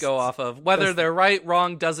we Yes. just go off of. Whether they're right,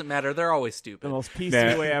 wrong, doesn't matter. They're always The stupid. most PC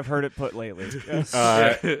Nah. way I've heard it put lately.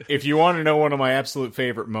 If you want to know one of my absolute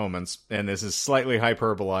favorite moments, and this is slightly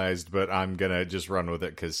hyperbolized, but I'm gonna just run with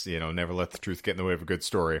it because never let the truth get in the way of a good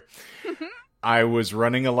story. I was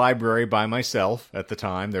running a library by myself at the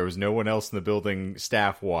time. There was no one else in the building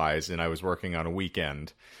staff-wise, and I was working on a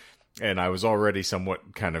weekend. And I was already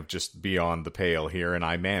somewhat kind of just beyond the pale here, and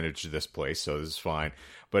I managed this place, so this is fine.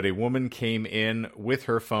 But a woman came in with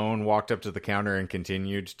her phone, walked up to the counter, and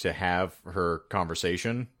continued to have her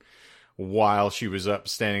conversation while she was up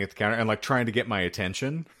standing at the counter and, like, trying to get my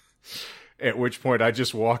attention. At which point I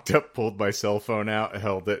just walked up, pulled my cell phone out,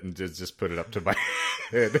 held it, and just put it up to my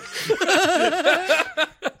head.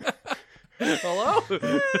 Hello? Are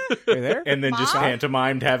you there? And then just Mom?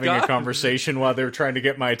 pantomimed having a God. converson while they were trying to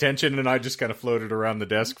get my attention, and I just kind of floated around the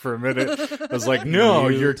desk for a minute. I was like, no,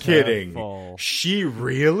 you're kidding. Beautiful. She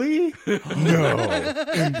really? No.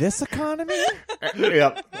 In this economy?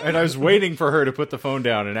 Yep. And I was waiting for her to put the phone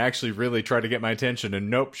down and actually really try to get my attention, and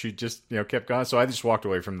nope, she just kept going. So I just walked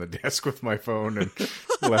away from the desk with my phone and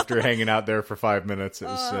left her hanging out there for 5 minutes. It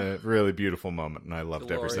was a really beautiful moment, and I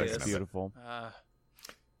loved every Glorious. second of it. Beautiful.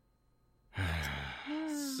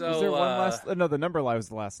 So Was there one last? No, the number lie was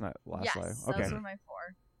the last night. Yes, lie. those Okay. were my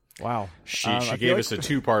 4. Wow. She I feel gave like- us a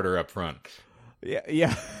two-parter up front. Yeah.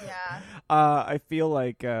 Yeah. I feel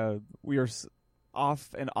like we are off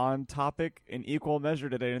and on topic in equal measure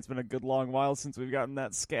today, and it's been a good long while since we've gotten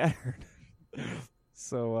that scattered.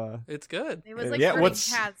 So it's good. It was like Yeah, herding what's-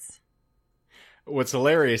 cats. What's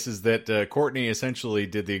hilarious is that Courtney essentially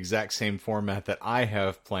did the exact same format that I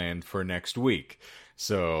have planned for next week.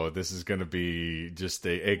 So this is going to be just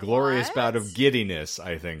a glorious What? bout of giddiness,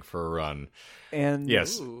 I think, for a run. and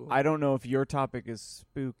Yes. Ooh. I don't know if your topic is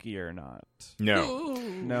spooky or not. No. Ooh.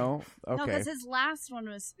 No. No, Okay. because his last one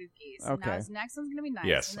was spooky. So Okay. now his next one's gonna be nice.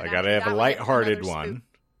 Yes, and then I got to after have that a we get lighthearted another one. spook.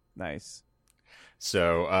 Nice.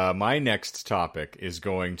 So my next topic is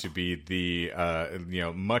going to be the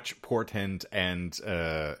much portent and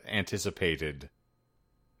anticipated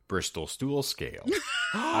Bristol stool scale.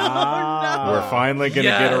 Ah. We're finally going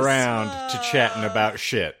to get Yes. around to chatting about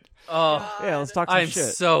shit. Oh, Yeah, let's talk some I'm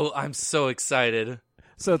shit. I'm so excited.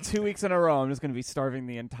 So 2 weeks in a row, I'm just going to be starving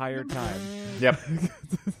the entire time. Yep.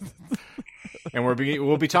 And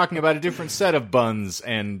we'll be talking about a different set of buns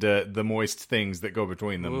and the moist things that go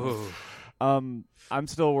between them. Ooh. I'm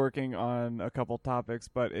still working on a couple topics,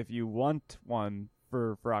 but if you want one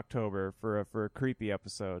for October for a creepy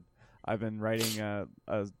episode, I've been writing Your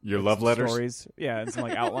some love letters? stories, and some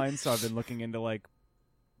like outlines. So I've been looking into like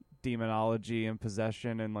demonology and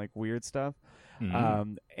possession and like weird stuff.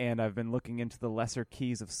 Mhm. And I've been looking into the lesser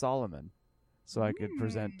keys of Solomon, so I could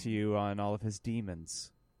present to you on all of his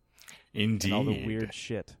demons Indeed. and all the weird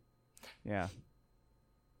shit. Yeah.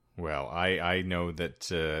 Well, I know that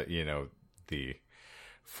the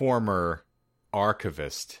former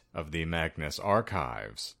archivist of the Magnus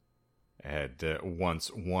Archives had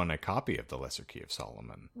once won a copy of the Lesser Key of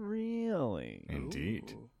Solomon. Really?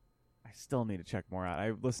 Indeed. Ooh. I still need to check more out.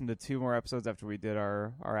 I listened to 2 more episodes after we did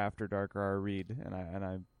our After Dark or our read, and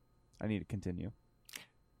I need to continue.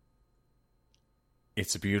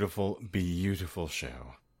 It's a beautiful, beautiful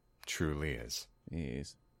show. Truly is.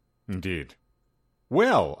 Jeez. Indeed.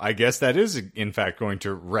 Well, I guess that is, in fact, going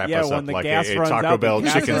to wrap Yeah, us when up the like gas a runs Taco out, the Bell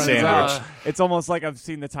gas chicken runs sandwich. out. It's almost like I've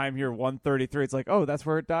seen the time here, 1:33. It's like, oh, that's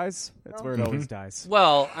where it dies? That's where it always dies.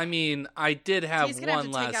 Well, I mean, I did have He's gonna have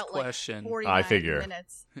one to take last out, like, question. 49 I figure.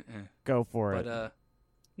 minutes. Go for But it.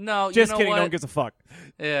 no, Just you know kidding. what? No one gives a fuck.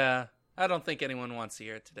 Yeah, I don't think anyone wants to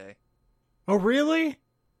hear it today. Oh, really?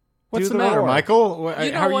 What's Do the the matter, roar. Michael?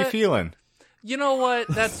 You know How are you what? feeling? You know what?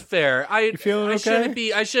 That's fair. I feeling I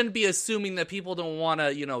okay? I shouldn't be assuming that people don't want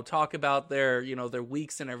to, talk about their, their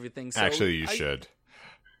weeks and everything. So Actually, you should.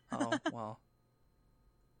 Oh, well.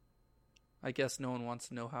 I guess no one wants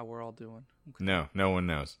to know how we're all doing. No one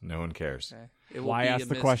knows. No one cares. Okay. It will Why be ask a the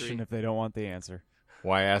mystery. question if they don't want the answer?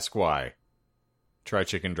 Why ask why? Try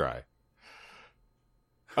chicken dry.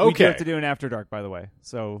 We do Okay. have to do an After Dark, by the way.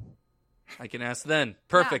 So I can ask then.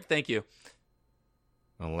 Perfect. Thank you.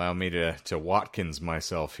 Allow me to Watkins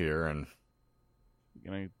myself here and you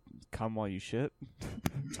gonna come while you shit?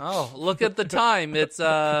 Oh, look at the time. It's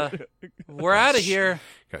we're out of here.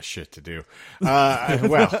 got shit to do.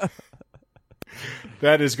 Well,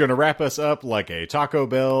 that is going to wrap us up like a Taco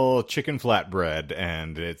Bell chicken flatbread,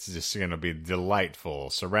 and it's just going to be delightful,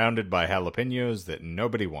 surrounded by jalapenos that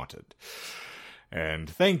nobody wanted. And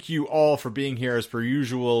thank you all for being here as per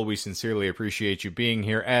usual. We sincerely appreciate you being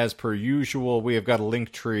here as per usual. We have got a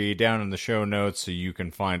link tree down in the show notes so you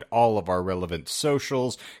can find all of our relevant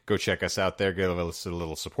socials. Go check us out there, give us a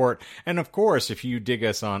little support. And of course, if you dig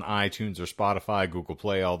us on iTunes or Spotify, Google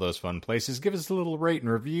Play, all those fun places, give us a little rate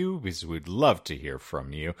and review because we'd love to hear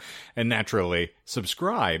from you. And naturally,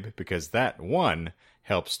 subscribe because that one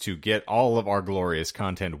helps to get all of our glorious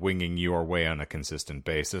content winging your way on a consistent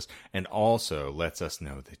basis, and also lets us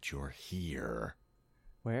know that you're here.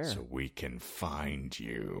 Where? So we can find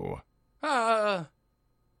you. Ah.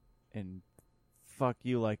 And fuck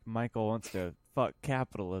you like Michael wants to fuck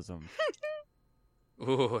capitalism.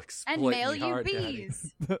 Ooh, exploit And mail me you hard, Daddy.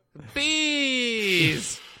 bees.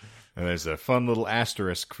 Bees! And there's a fun little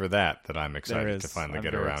asterisk for that I'm There excited is. to finally I'm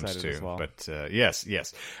get very around excited to. as well. But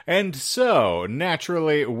yes. And so,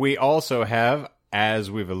 naturally, we also have, as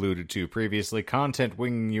we've alluded to previously, content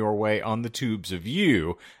winging your way on the tubes of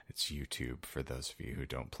you. It's YouTube for those of you who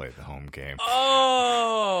don't play the home game.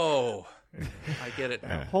 Oh! I get it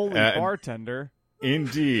now. Holy bartender.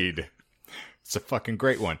 Indeed. It's a fucking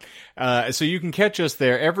great one. So you can catch us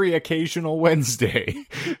there every occasional Wednesday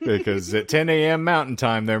because at 10 a.m. Mountain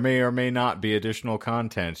Time, there may or may not be additional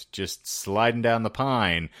content just sliding down the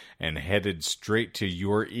pine and headed straight to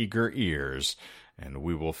your eager ears. And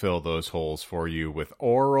we will fill those holes for you with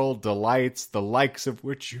oral delights, the likes of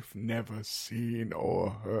which you've never seen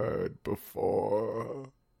or heard before.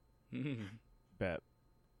 Bet.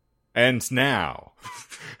 And now...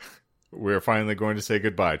 we're finally going to say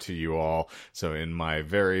goodbye to you all. So in my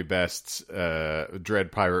very best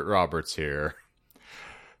Dread Pirate Roberts here.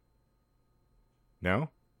 No?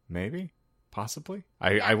 Maybe? Possibly?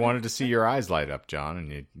 I wanted to see your eyes light up, John,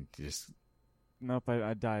 and you just... Nope,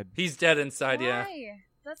 I died. He's dead inside, yeah. Why?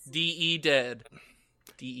 That's... D.E. dead.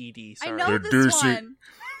 D.E.D. I Sorry. know this one.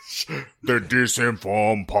 The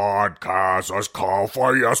Disinformed Podcast has called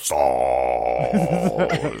for your souls.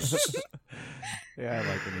 Yeah, I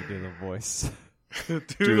like when you do the voice.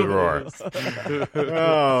 Do the roar.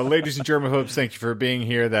 Oh, ladies and germaphobes, thank you for being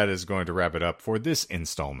here. That is going to wrap it up for this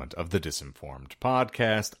installment of the Disinformed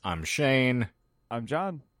Podcast. I'm Shane. I'm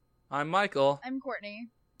John. I'm Michael. I'm Courtney.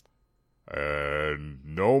 And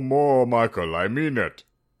no more, Michael. I mean it.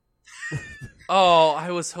 Oh,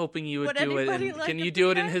 I was hoping you would Would do it. anybody like Can you to do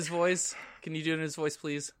be it in that? his voice? Can you do it in his voice,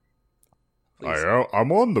 please? Please.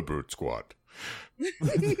 I'm on the boot squad.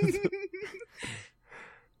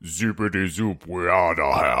 Zippity zoop, we out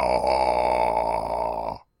of here.